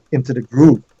get into the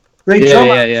groove. Great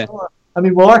drummer. Yeah. I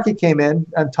mean, Malarkey came in,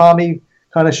 and Tommy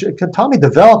Tommy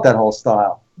developed that whole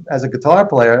style as a guitar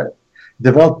player.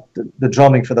 Developed the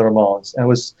drumming for the Ramones, and it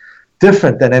was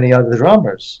different than any other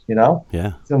drummers, you know?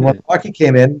 Yeah. So when Marky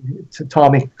came in,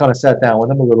 Tommy kind of sat down with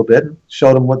him a little bit and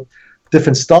showed him what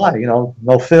different style, you know,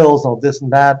 no fills, no this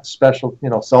and that, special, you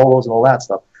know, solos and all that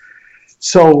stuff.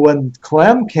 So when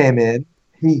Clem came in,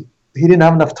 he didn't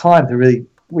have enough time to really,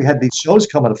 we had these shows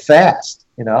coming fast,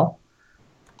 you know?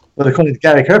 But according to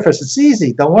Gary Kerfus, it's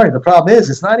easy. Don't worry. The problem is,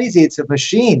 it's not easy. It's a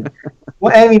machine.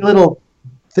 Well, any little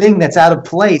thing that's out of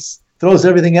place throws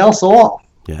everything else off.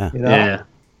 Yeah. You know?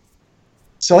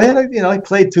 So he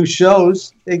played 2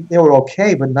 shows. They were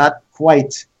okay, but not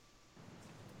quite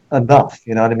enough.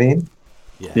 You know what I mean?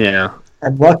 Yeah.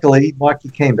 And luckily, Marky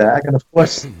came back, and of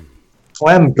course,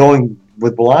 Clem going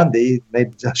with Blondie made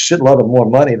a shitload of more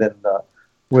money than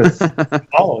with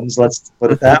Ramones. Let's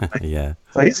put it that way. Yeah.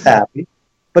 So he's happy,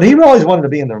 but he always wanted to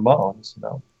be in the Ramones. You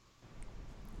know?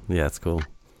 Yeah, it's cool.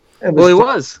 Well, he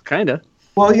was kind of.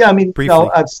 Well, yeah. I mean, briefly. you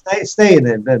know, I'd stay in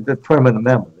it, been permanent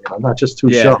member. You know, not just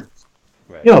 2 shows.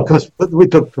 Right. You know, because we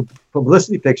took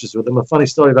publicity pictures with him. A funny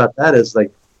story about that is, like,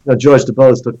 you know, George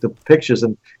DeBose took the pictures,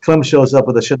 and Clem shows up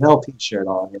with a Chanel T-shirt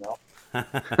on. You know,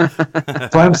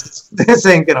 Clem says, "This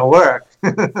ain't gonna work."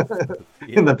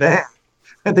 In the band,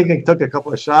 I think he took a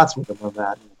couple of shots with him on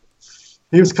that.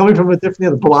 He was coming from a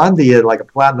different, Blondie had like a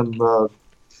platinum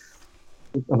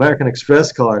American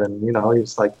Express card, and you know, he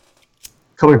was like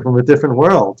coming from a different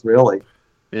world, really.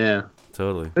 Yeah,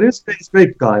 totally. But he's a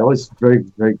great guy, always very,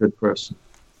 very good person.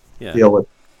 Yeah. Deal with,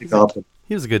 pick up.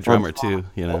 He was a good drummer too,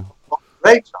 you know.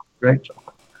 Great job.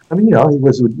 I mean, you know, he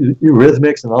was with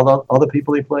Eurythmics and all the other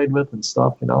people he played with and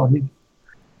stuff. You know, he's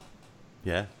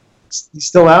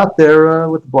still out there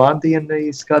with Blondie, and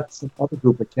he's got some other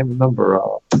group. I can't remember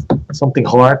something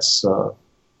Hearts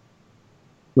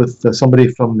with somebody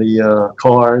from the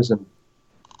Cars and.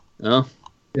 Oh.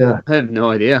 Yeah. I have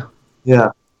no idea. Yeah.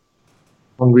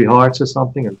 Hungry Hearts or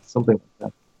something like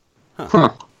that. Huh.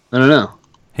 I don't know.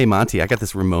 Hey, Monty, I got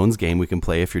this Ramones game we can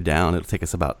play if you're down. It'll take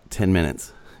us about 10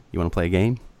 minutes. You want to play a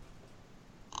game?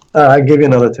 I'll give you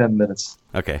another 10 minutes.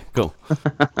 Okay, cool. All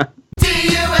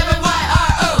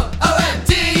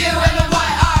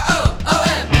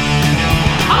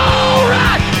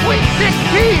right, Sweet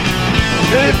 16.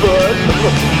 Hey, bud,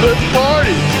 let's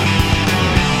party.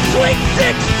 Sweet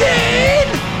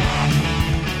 16.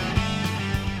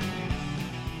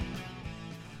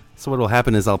 So what will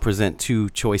happen is I'll present 2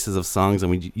 choices of songs,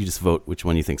 and you just vote which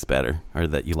one you think's better or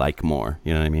that you like more.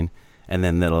 You know what I mean? And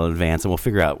then that'll advance, and we'll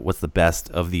figure out what's the best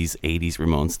of these 80s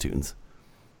Ramones tunes.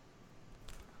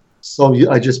 So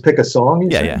I just pick a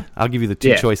song? Yeah. I'll give you the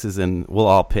 2 choices, and we'll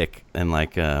all pick, and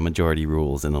like majority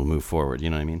rules, and it'll move forward. You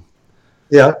know what I mean?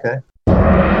 Yeah, okay.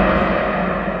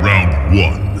 Round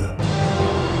 1.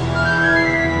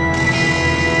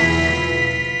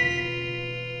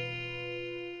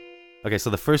 Okay,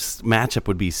 so the first matchup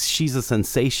would be She's a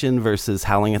Sensation versus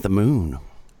Howling at the Moon.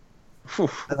 I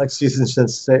like Season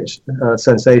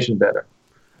Sensation better.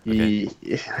 Okay.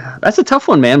 Yeah, that's a tough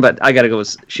one, man, but I got to go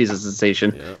with She's a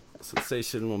Sensation. Yep.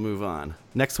 Sensation, we'll move on.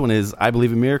 Next one is I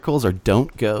Believe in Miracles or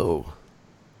Don't Go.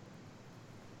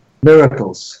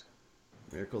 Miracles.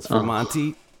 Miracles for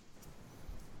Monty.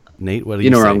 Nate, what do you say? You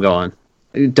know where I'm going.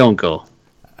 Don't Go.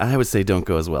 I would say Don't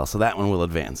Go as well, so that one will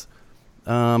advance.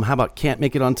 How about Can't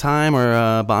Make It on Time or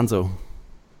Bonzo?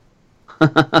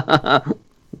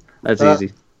 That's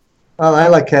easy. Well, I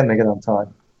like Can't Make It on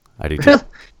Time. I do too.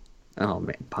 Oh,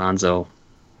 man. Bonzo.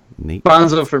 Nate.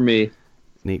 Bonzo for me.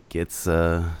 Nate gets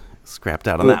scrapped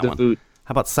out on that one. Boot.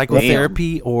 How about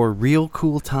Psychotherapy or Real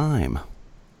Cool Time?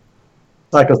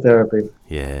 Psychotherapy.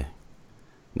 Yeah.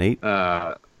 Nate?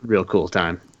 Real Cool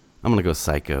Time. I'm going to go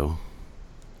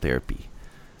Psychotherapy.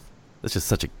 That's just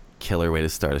such a killer way to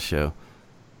start a show.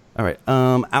 All right.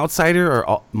 Outsider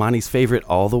or Monty's favorite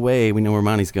All the Way? We know where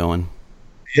Monty's going.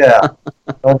 Yeah.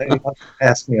 Don't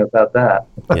ask me about that.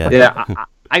 Yeah.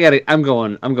 I got it. I'm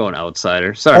going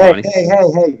Outsider. Sorry, Monty.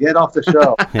 Hey, get off the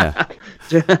show. Yeah.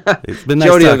 It's been nice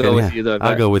Jody will talking. go with you, though.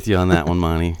 I'll go with you on that one,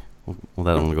 Monty. Well,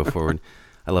 that one will go forward.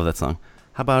 I love that song.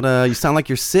 How about You Sound Like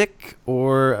You're Sick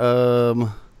or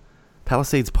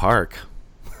Palisades Park?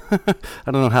 I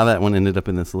don't know how that one ended up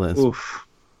in this list. Oof.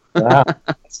 Wow.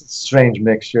 That's a strange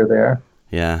mixture there.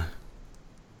 Yeah.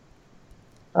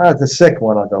 The sick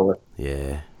one I'll go with.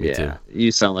 Yeah. Me too.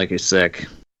 You sound like you're sick.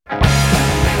 Well,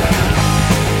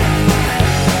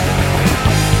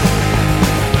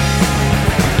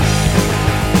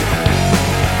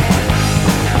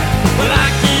 I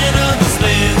can't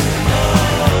understand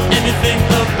anything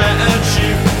about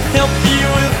you. Help you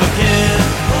if I can.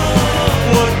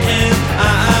 What can I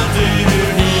do?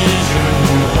 Here's your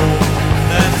home.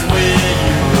 That's where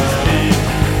you must be.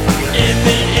 In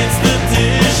the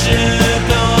institution,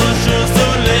 'cause you're so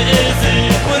lazy.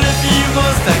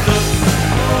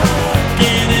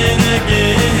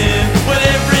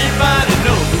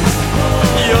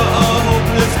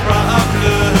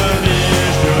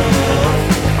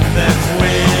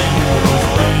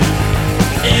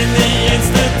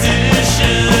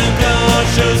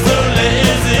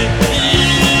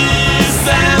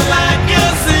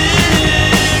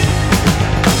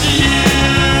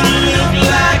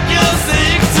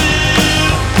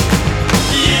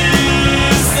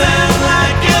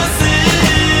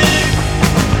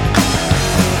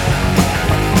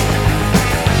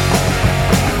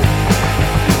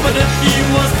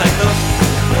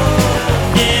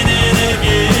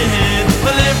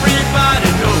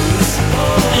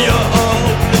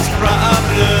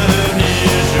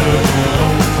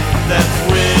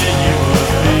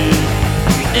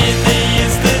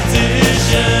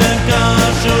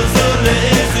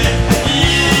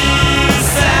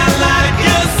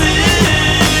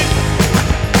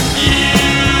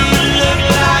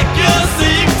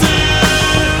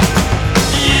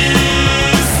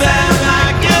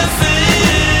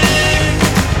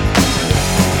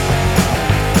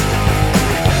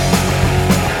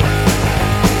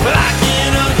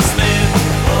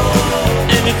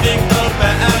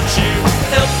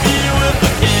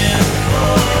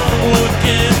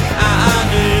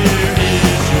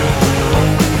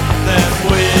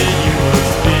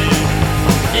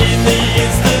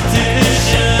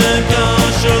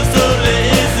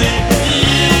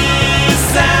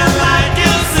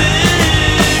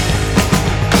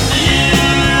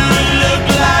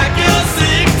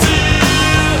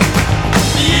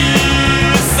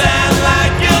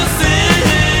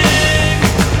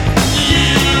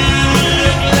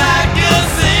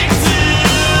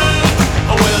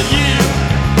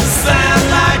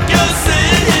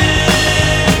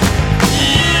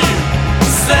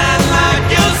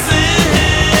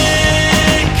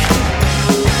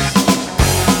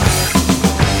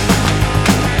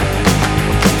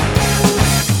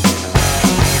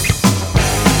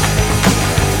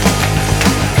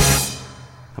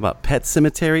 about Pet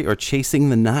Cemetery or Chasing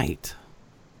the Night?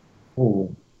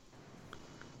 Ooh.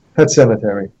 Pet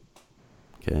Cemetery.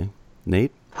 Okay.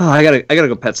 Nate? Oh, I gotta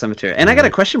go Pet Cemetery, and I got a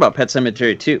question about Pet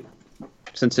Cemetery too,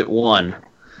 since it won.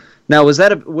 Now, was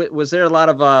there a lot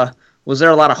of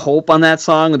hope on that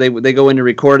song? They go in to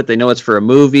record it. They know it's for a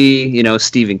movie. You know,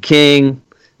 Stephen King.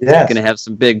 Yes. Going to have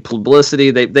some big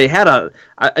publicity. They had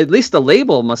at least the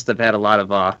label must have had a lot of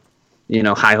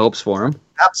high hopes for him.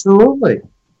 Absolutely.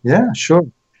 Yeah, sure.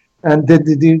 And did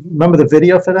you remember the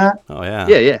video for that? Oh yeah.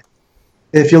 Yeah.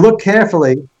 If you look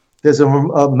carefully, there's a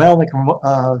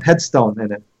Melnick headstone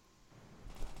in it.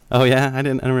 Oh yeah, I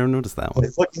didn't notice that one.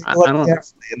 If you look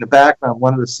carefully in the background,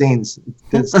 one of the scenes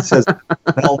it says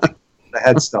Melnick, the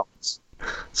headstones.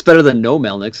 It's better than no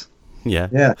Melnicks. Yeah.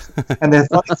 Yeah. And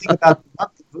the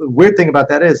weird thing about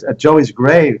that is at Joey's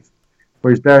grave,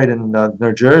 where he's buried in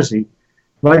New Jersey,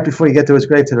 right before you get to his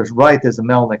grave to the right, there's a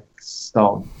Melnick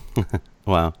stone.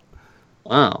 Wow.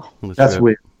 That's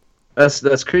weird.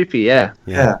 That's creepy. Yeah.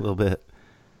 Yeah. A little bit.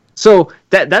 So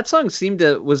that song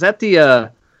was that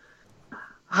the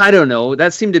I don't know.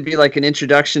 That seemed to be like an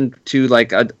introduction to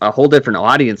like a whole different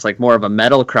audience, like more of a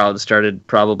metal crowd started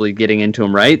probably getting into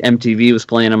him, right? MTV was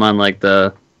playing him on like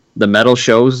the metal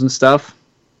shows and stuff.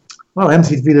 Well,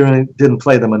 MTV didn't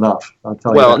play them enough, I'll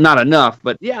tell you. Well, not enough,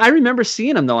 but yeah, I remember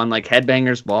seeing them though on like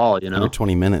Headbangers Ball, you know. Under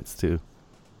 20 minutes too.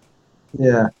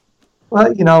 Yeah.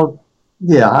 Well,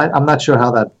 I'm not sure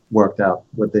how that worked out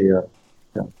with the.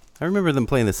 I remember them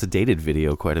playing the Sedated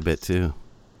video quite a bit too,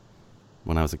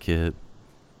 when I was a kid.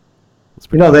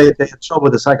 They had trouble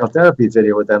with the psychotherapy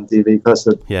video with MTV because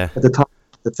at the time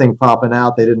the thing popping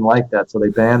out, they didn't like that, so they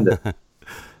banned it.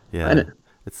 Yeah,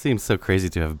 it seems so crazy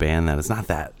to have banned that. It's not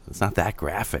that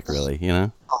graphic, really, you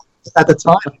know. At the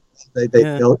time, they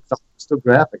felt still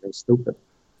graphic. It was stupid.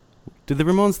 Did the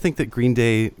Ramones think that Green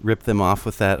Day ripped them off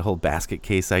with that whole basket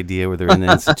case idea where they're in an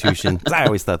institution? 'Cause I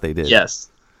always thought they did. Yes,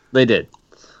 they did.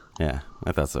 Yeah,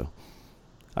 I thought so.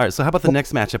 All right, so how about the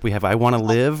next matchup we have? I Want to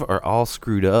Live or All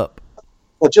Screwed Up?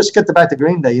 Well, just get back to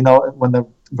Green Day. When the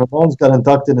Ramones got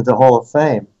inducted into the Hall of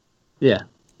Fame, yeah,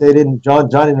 Johnny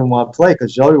didn't want to play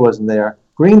because Joey wasn't there.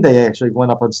 Green Day actually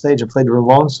went up on stage and played the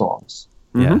Ramones songs.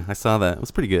 Yeah, I saw that. It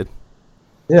was pretty good.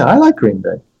 Yeah, I like Green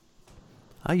Day.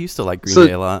 I used to like Green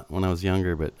Day a lot when I was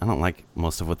younger, but I don't like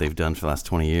most of what they've done for the last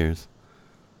 20 years.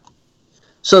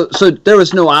 So there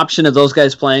was no option of those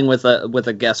guys playing with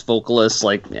a guest vocalist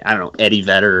like, I don't know, Eddie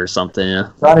Vedder or something. Yeah?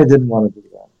 Johnny didn't want to do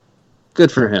that.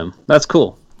 Good for him. That's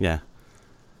cool. Yeah.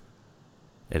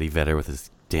 Eddie Vedder with his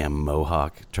damn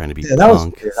mohawk trying to be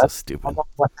punk. So stupid. I don't know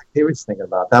what he was thinking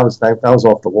about. That was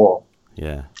off the wall.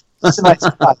 Yeah. He's a nice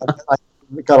guy. I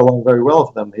got along very well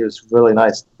with him. He was a really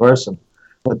nice person.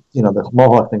 But, the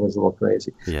mohawk thing was a little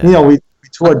crazy. Yeah. We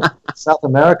toured South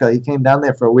America. He came down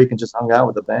there for a week and just hung out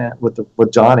with the band,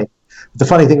 with Johnny. The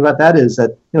funny thing about that is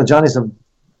that, Johnny's a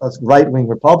right-wing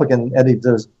Republican, Eddie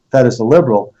Vedder's a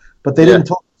liberal. But they didn't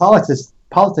talk politics.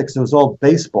 Politics, it was all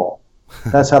baseball.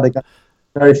 That's how they got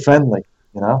very friendly,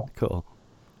 Cool.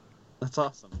 That's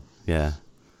awesome. Yeah.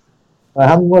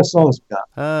 How many more songs we got?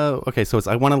 Okay, so it's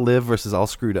I Want to Live versus All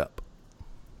Screwed Up.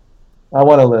 I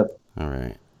Want to Live. All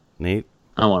right. Nate?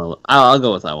 I Want to Live. I'll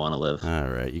go with I Want to Live. All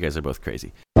right. You guys are both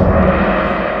crazy.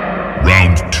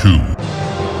 Round 2.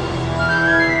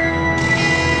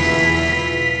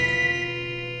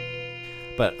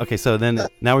 But, okay, so then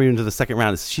now we're into the second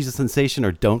round. Is She's a Sensation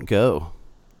or Don't Go?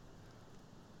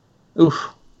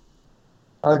 Oof.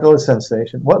 I'll go with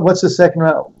Sensation. What's the second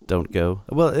round? Don't Go.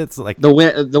 Well, it's like... The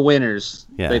winners.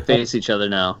 Yeah. They face each other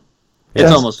now.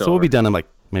 It's almost over. So we'll be done in like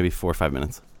maybe 4 or 5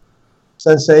 minutes.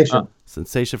 Sensation.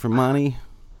 Sensation for Monty.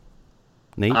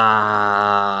 Nate?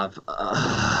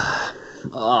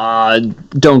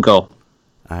 Don't Go.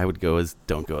 I would go as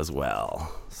Don't Go as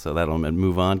well. So that'll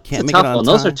move on. Can't Make It on Time.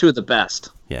 Those are two of the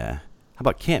best. Yeah. How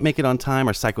about Can't Make It on Time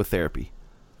or Psychotherapy?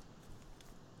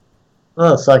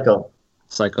 Oh,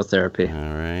 Psychotherapy. All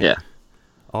right. Yeah.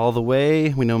 All the Way.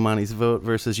 We know Monty's vote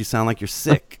versus You Sound Like You're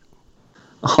Sick.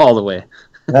 All the Way.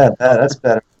 That's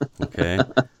better. Okay.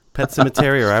 Pet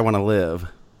Cemetery or I Want to Live?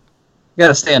 You got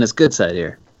to stay on his good side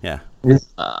here. Yeah.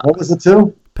 What was the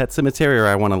two? Pet Cemetery or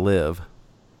I Want to Live?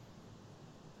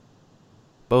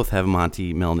 Both have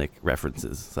Monty Melnick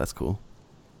references. So that's cool.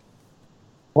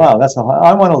 Wow,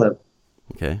 I Want to Live.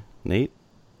 Okay. Nate?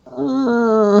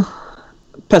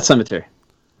 Pet Cemetery.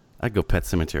 I'd go Pet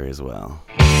Cemetery as well.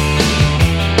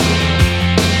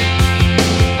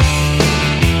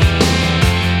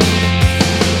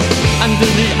 Under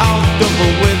the October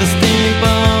with the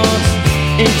steamboats,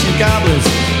 ancient goblins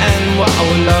and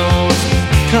wallows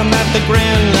come at the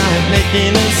grand light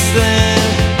making a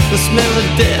sound. The smell of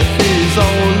death is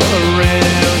all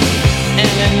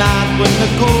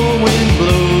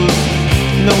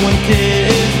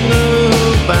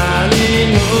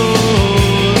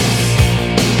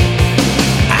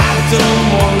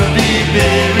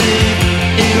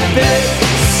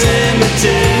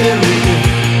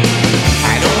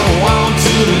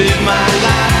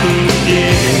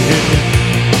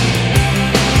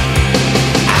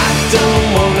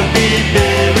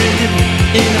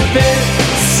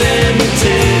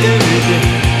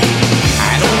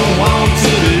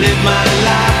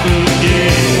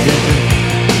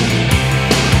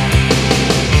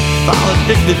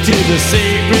it to the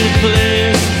sacred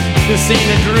place. This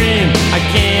ain't a dream, I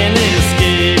can't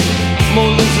escape.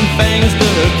 Molars and fangs,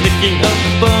 the clicking of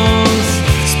bones.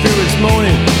 Spirits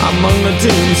moaning among the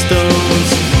tombstones.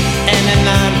 And at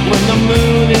night when the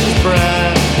moon is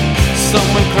bright,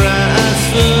 someone cries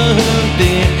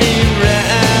something ain't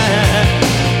right.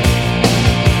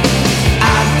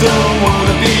 I don't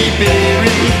wanna be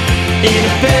buried in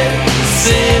a pet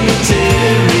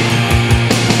cemetery.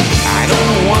 I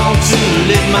don't want to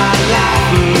live my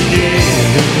life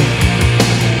again.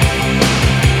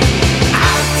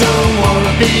 I don't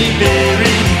wanna be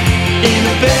buried in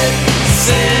a pet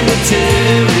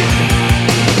cemetery.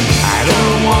 I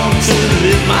don't want to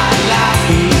live my life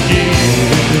again.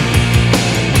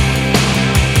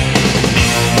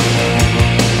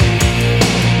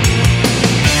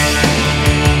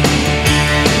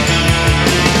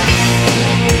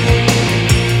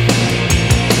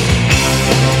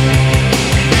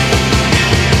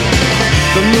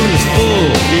 The moon is full,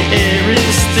 the air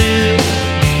is still.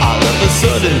 All of a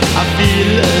sudden I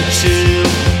feel a chill.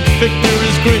 Victor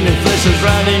is grinning, flesh is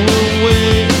riding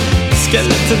away.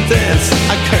 Skeleton dance,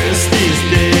 I curse these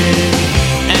days.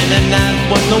 And at night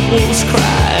when the wolves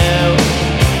cry out,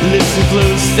 listen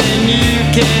close then you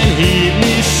can hear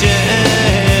me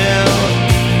shout.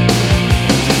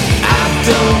 I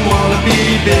don't wanna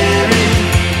be buried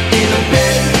in a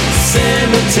pet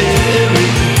cemetery.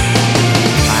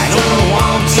 I don't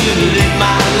want to live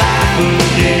my life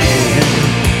again.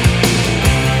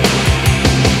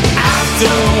 I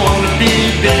don't wanna be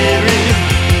buried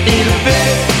in a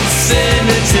pet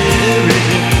cemetery.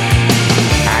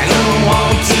 I don't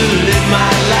want to live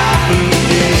my life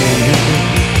again.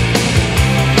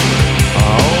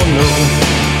 Oh no.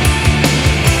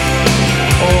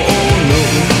 Oh no.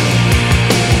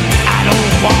 I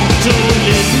don't want to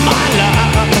live my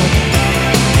life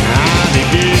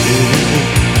again.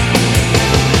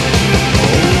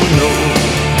 Oh no.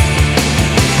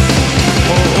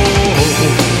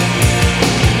 Oh,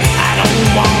 I don't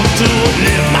want to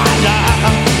live my life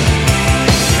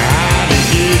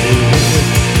again.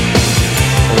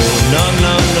 Oh no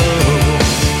no no.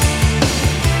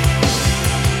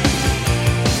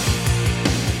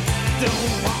 Don't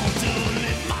want to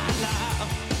live my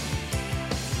life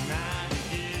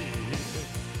again.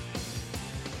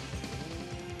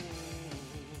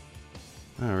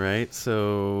 All right,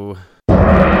 so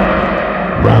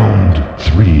Round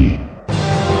 3.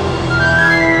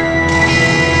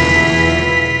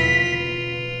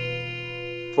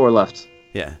 Four left.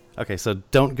 yeah. Okay, so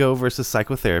Don't Go versus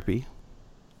Psychotherapy.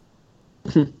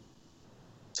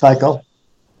 Psycho.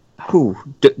 Who?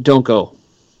 Don't go.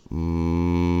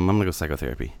 I'm gonna go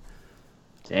Psychotherapy.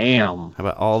 Damn. How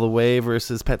about All the Way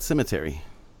versus Pet Cemetery?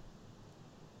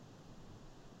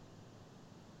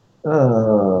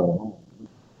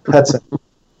 That's it.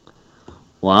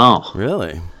 Wow.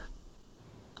 Really?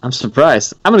 I'm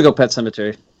surprised. I'm gonna go Pet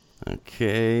Cemetery.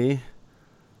 Okay.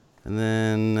 And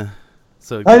then,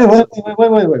 so Wait.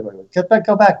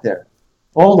 Go back there.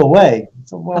 All the way.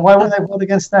 So why would I vote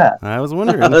against that? I was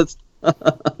wondering. That's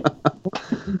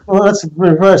Well, let's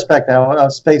reverse back there. I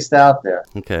was spaced out there.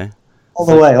 Okay. All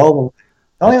the way.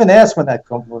 Don't even ask when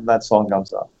that song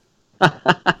comes up.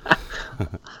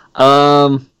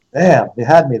 Damn, you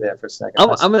had me there for a second.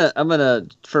 I'm gonna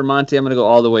for Monte. I'm gonna go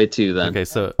All the Way too. Then. Okay,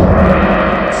 so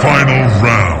Final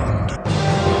round.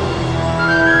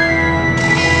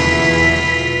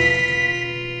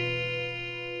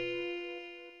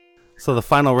 the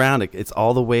final round, it's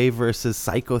All the Way versus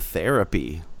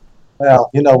Psychotherapy. Well,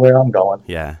 you know where I'm going.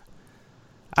 Yeah.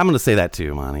 I'm going to say that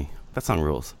too, Monty. That song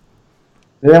rules.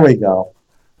 There we go.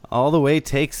 All the Way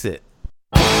takes it.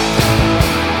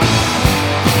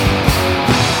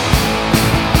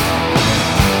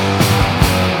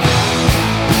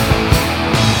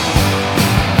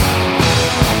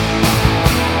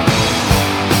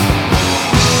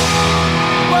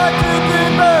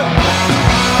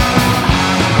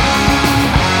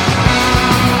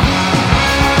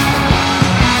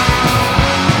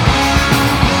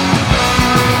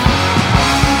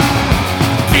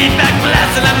 Feedback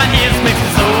blasting at my ears makes me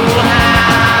so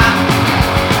high.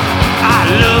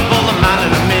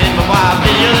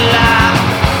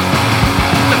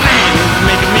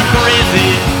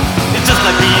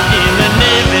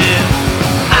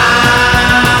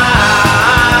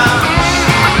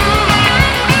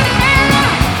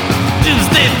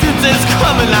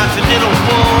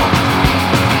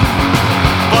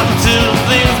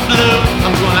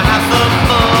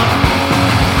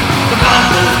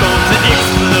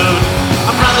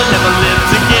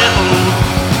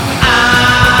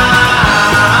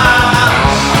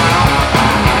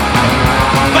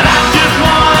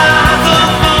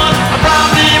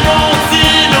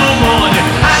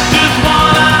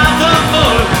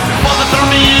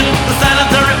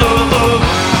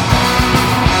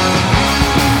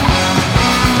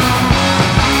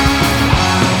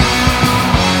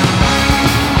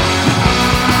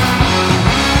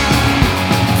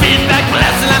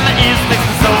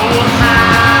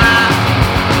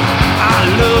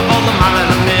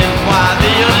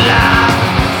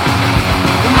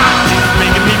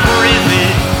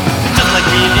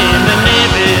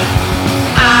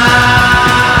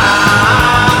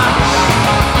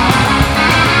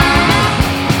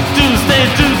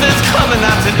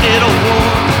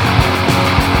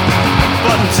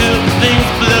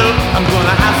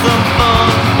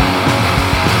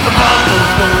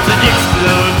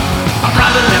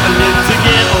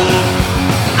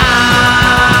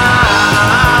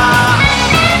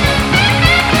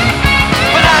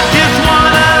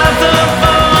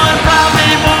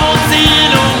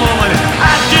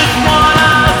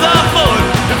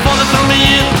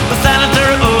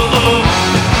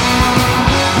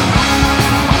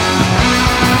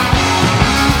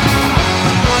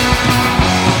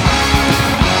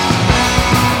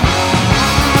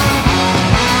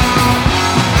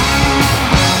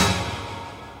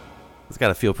 got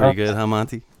to feel pretty good, huh,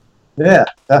 Monty? Yeah,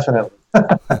 definitely.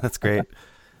 That's great.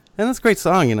 And that's a great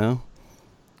song, you know.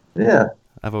 Yeah.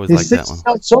 I've always liked that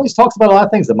one. It always talks about a lot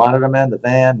of things. The Monitor Man, the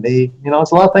van, me. You know,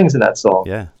 it's a lot of things in that song.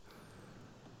 Yeah.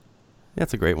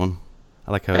 That's a great one.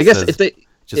 I like how it I guess says,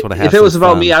 if it was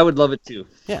about me, I would love it too.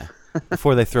 Yeah.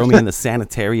 Before they throw me in the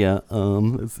sanitaria,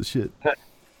 that's the shit.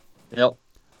 Yep.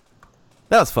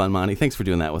 That was fun, Monty. Thanks for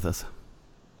doing that with us.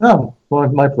 Oh, well,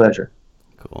 my pleasure.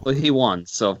 Cool. Well, he won,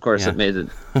 so of course it made it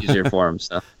easier for him.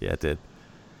 So. Yeah, it did.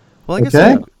 Well, I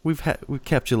guess we've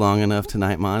kept you long enough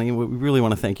tonight, Monty. We really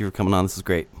want to thank you for coming on. This is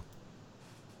great.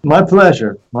 My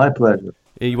pleasure. My pleasure.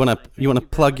 You want to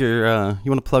plug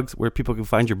where people can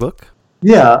find your book?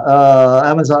 Yeah,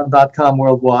 Amazon.com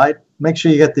worldwide. Make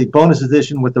sure you get the bonus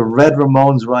edition with the red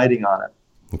Ramones writing on it.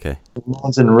 Okay.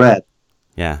 Ramones in red.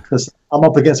 Yeah. Because I'm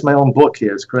up against my own book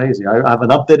here. It's crazy. I have an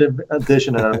updated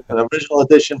edition and an original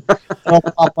edition. I'll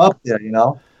pop up there, you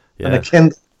know. Yeah. And a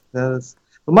Kindle. But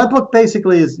my book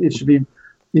basically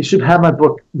you should have my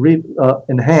book read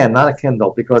in hand, not a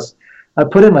Kindle, because I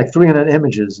put in like 300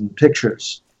 images and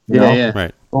pictures. You know? Yeah.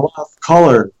 Right. A lot of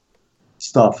color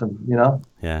stuff, and you know.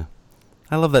 Yeah.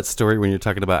 I love that story when you're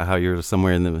talking about how you're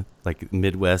somewhere in the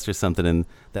Midwest or something, and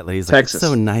that lady's like, Texas. "It's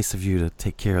so nice of you to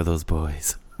take care of those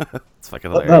boys." It's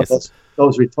fucking hilarious. No,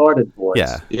 those retarded boys.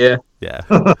 Yeah. Yeah. Yeah.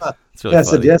 It's really I funny.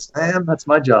 said, yes, I am. That's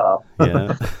my job.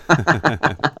 Yeah.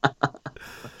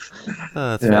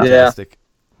 That's fantastic.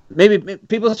 Maybe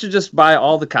people should just buy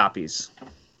all the copies,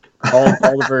 all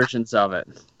the versions of it.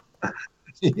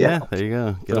 Yeah. There you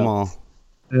go. Get them all.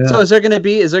 Yeah. So is there going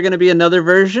to be another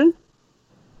version?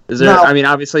 Is there? No. I mean,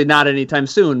 obviously not anytime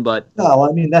soon, but No,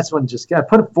 I mean, that's when I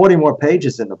put 40 more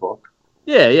pages in the book.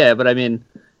 yeah. But I mean,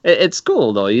 it's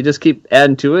cool though. You just keep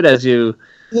adding to it as you.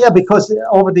 Yeah, because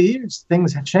over the years,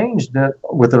 things have changed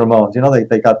with the Ramones. You know,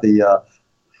 they got the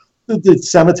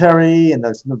cemetery and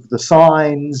the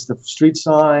signs, the street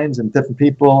signs, and different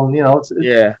people. And, you know,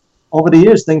 over the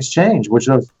years, things change, which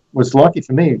was lucky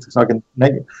for me, because I can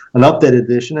make an updated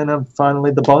edition and then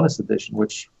finally the bonus edition,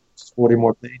 which is 40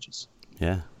 more pages.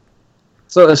 Yeah.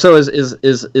 So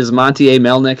is Monte A.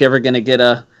 Melnick ever going to get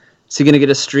a? Is he going to get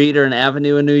a street or an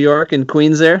avenue in New York and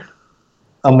Queens there?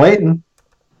 I'm waiting.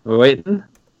 We're waiting.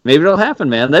 Maybe it'll happen,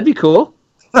 man. That'd be cool.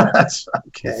 That's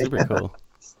okay. Super cool.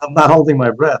 I'm not holding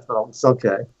my breath, but it's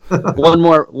okay. one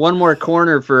more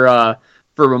corner for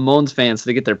Ramones fans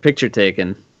to get their picture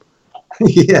taken.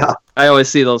 Yeah. I always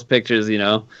see those pictures, you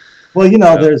know. Well, you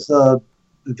know, there's the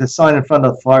sign in front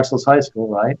of Forest High School,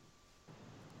 right?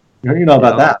 You know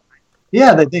about that.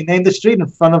 Yeah, they named the street in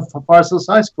front of Forest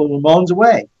High School, Ramones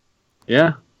Way.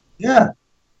 Yeah. Yeah.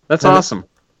 That's awesome.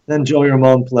 Then Joey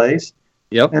Ramone plays.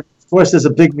 Yep. And of course, there's a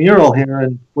big mural here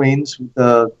in Queens with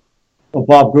a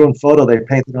Bob Gruen photo they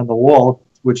painted on the wall,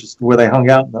 which is where they hung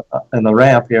out in the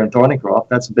ramp here in Thornycroft.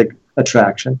 That's a big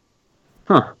attraction.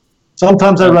 Huh.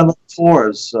 Sometimes I run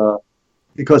tours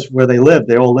because where they lived,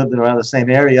 they all lived around the same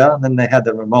area. And then they had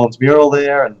the Ramones mural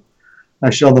there, and I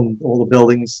showed them all the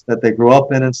buildings that they grew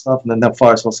up in and stuff. And then the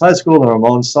Forest Hills High School, the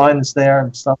Ramones sign is there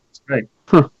and stuff. It's great.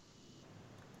 Huh.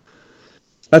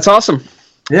 That's awesome.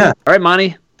 Yeah. All right,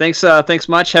 Monty. Thanks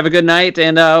much. Have a good night,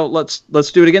 and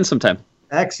let's do it again sometime.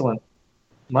 Excellent.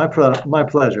 My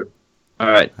pleasure.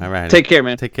 All right. All right. Take care,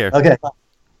 man. Take care. Okay. Bye.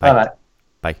 All right.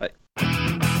 Bye. Bye.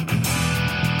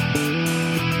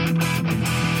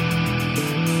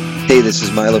 Hey, this is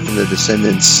Milo from The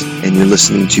Descendants, and you're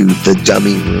listening to The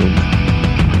Dummy Room.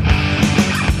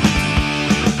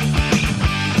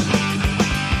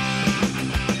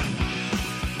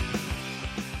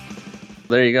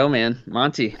 There you go, man.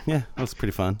 Monty. Yeah, that was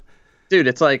pretty fun. Dude,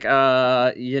 it's like,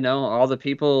 all the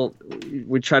people,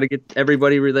 we try to get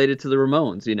everybody related to the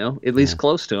Ramones, you know, at least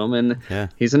close to them. And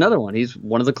he's another one. He's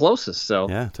one of the closest. So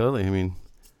yeah, totally. I mean,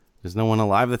 there's no one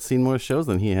alive that's seen more shows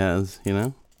than he has, you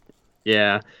know?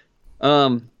 Yeah.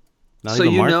 Not So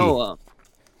even you Marky. know,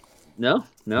 no.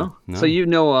 So you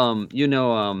know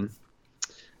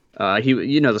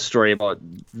the story about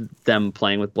them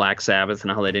playing with Black Sabbath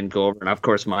and how they didn't go over, and of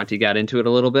course Monty got into it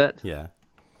a little bit. Yeah.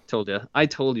 I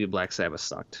told you Black Sabbath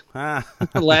sucked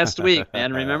last week,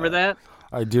 man. Remember that?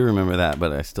 I do remember that,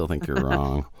 but I still think you're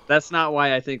wrong. That's not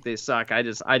why I think they suck. I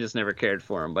just never cared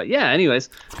for them. But yeah, anyways,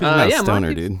 He's not a stoner,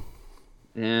 Monty, dude.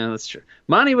 Yeah, that's true.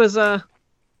 Monty was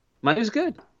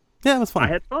good. Yeah, it was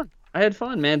fun. I had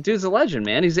fun, man. Dude's a legend,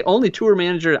 man. He's the only tour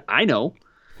manager I know.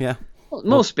 Yeah.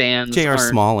 Most bands. J.R. aren't.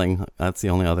 Smalling, that's the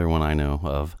only other one I know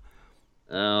of.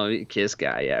 Oh, Kiss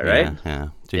guy, yeah, right? Yeah.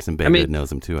 Jason I Bateman mean- knows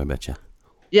him too, I bet you.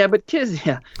 Yeah, but Kiss is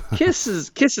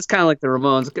kind of like the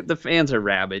Ramones. The fans are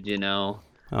rabid, you know.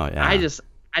 Oh, yeah.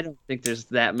 I don't think there's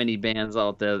that many bands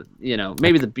out there. You know,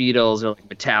 maybe the Beatles or like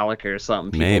Metallica or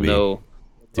something. People Maybe. know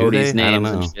Do these they? I don't names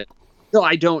and know. shit. No,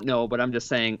 I don't know, but I'm just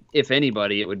saying, if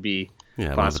anybody, it would be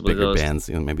Yeah, possibly one of the bigger those bands,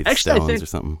 you know, maybe the Actually, I Stones think or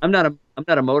something. I'm not a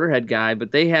Motorhead guy,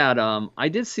 but they had I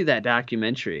did see that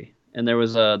documentary, and there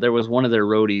was one of their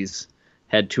roadies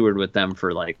had toured with them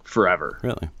for like forever.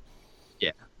 Really?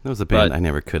 Yeah. That was a band I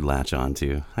never could latch on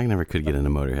to. I never could get into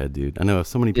Motorhead, dude. I know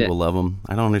so many people love them.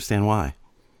 I don't understand why.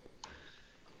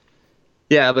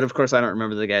 Yeah, but of course I don't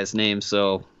remember the guy's name,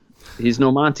 so he's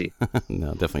no Monty.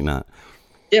 No, definitely not.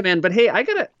 Yeah, man. But hey, I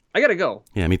gotta go.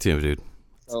 Yeah, me too, dude.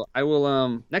 So I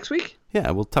will next week.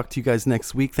 Yeah, we'll talk to you guys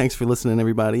next week. Thanks for listening,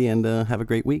 everybody, and have a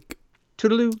great week.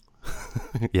 Toodaloo.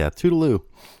 Yeah, toodaloo.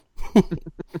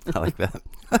 I like that.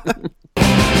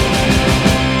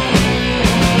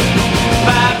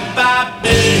 Bye bye,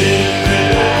 baby.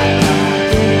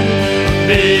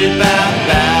 Baby.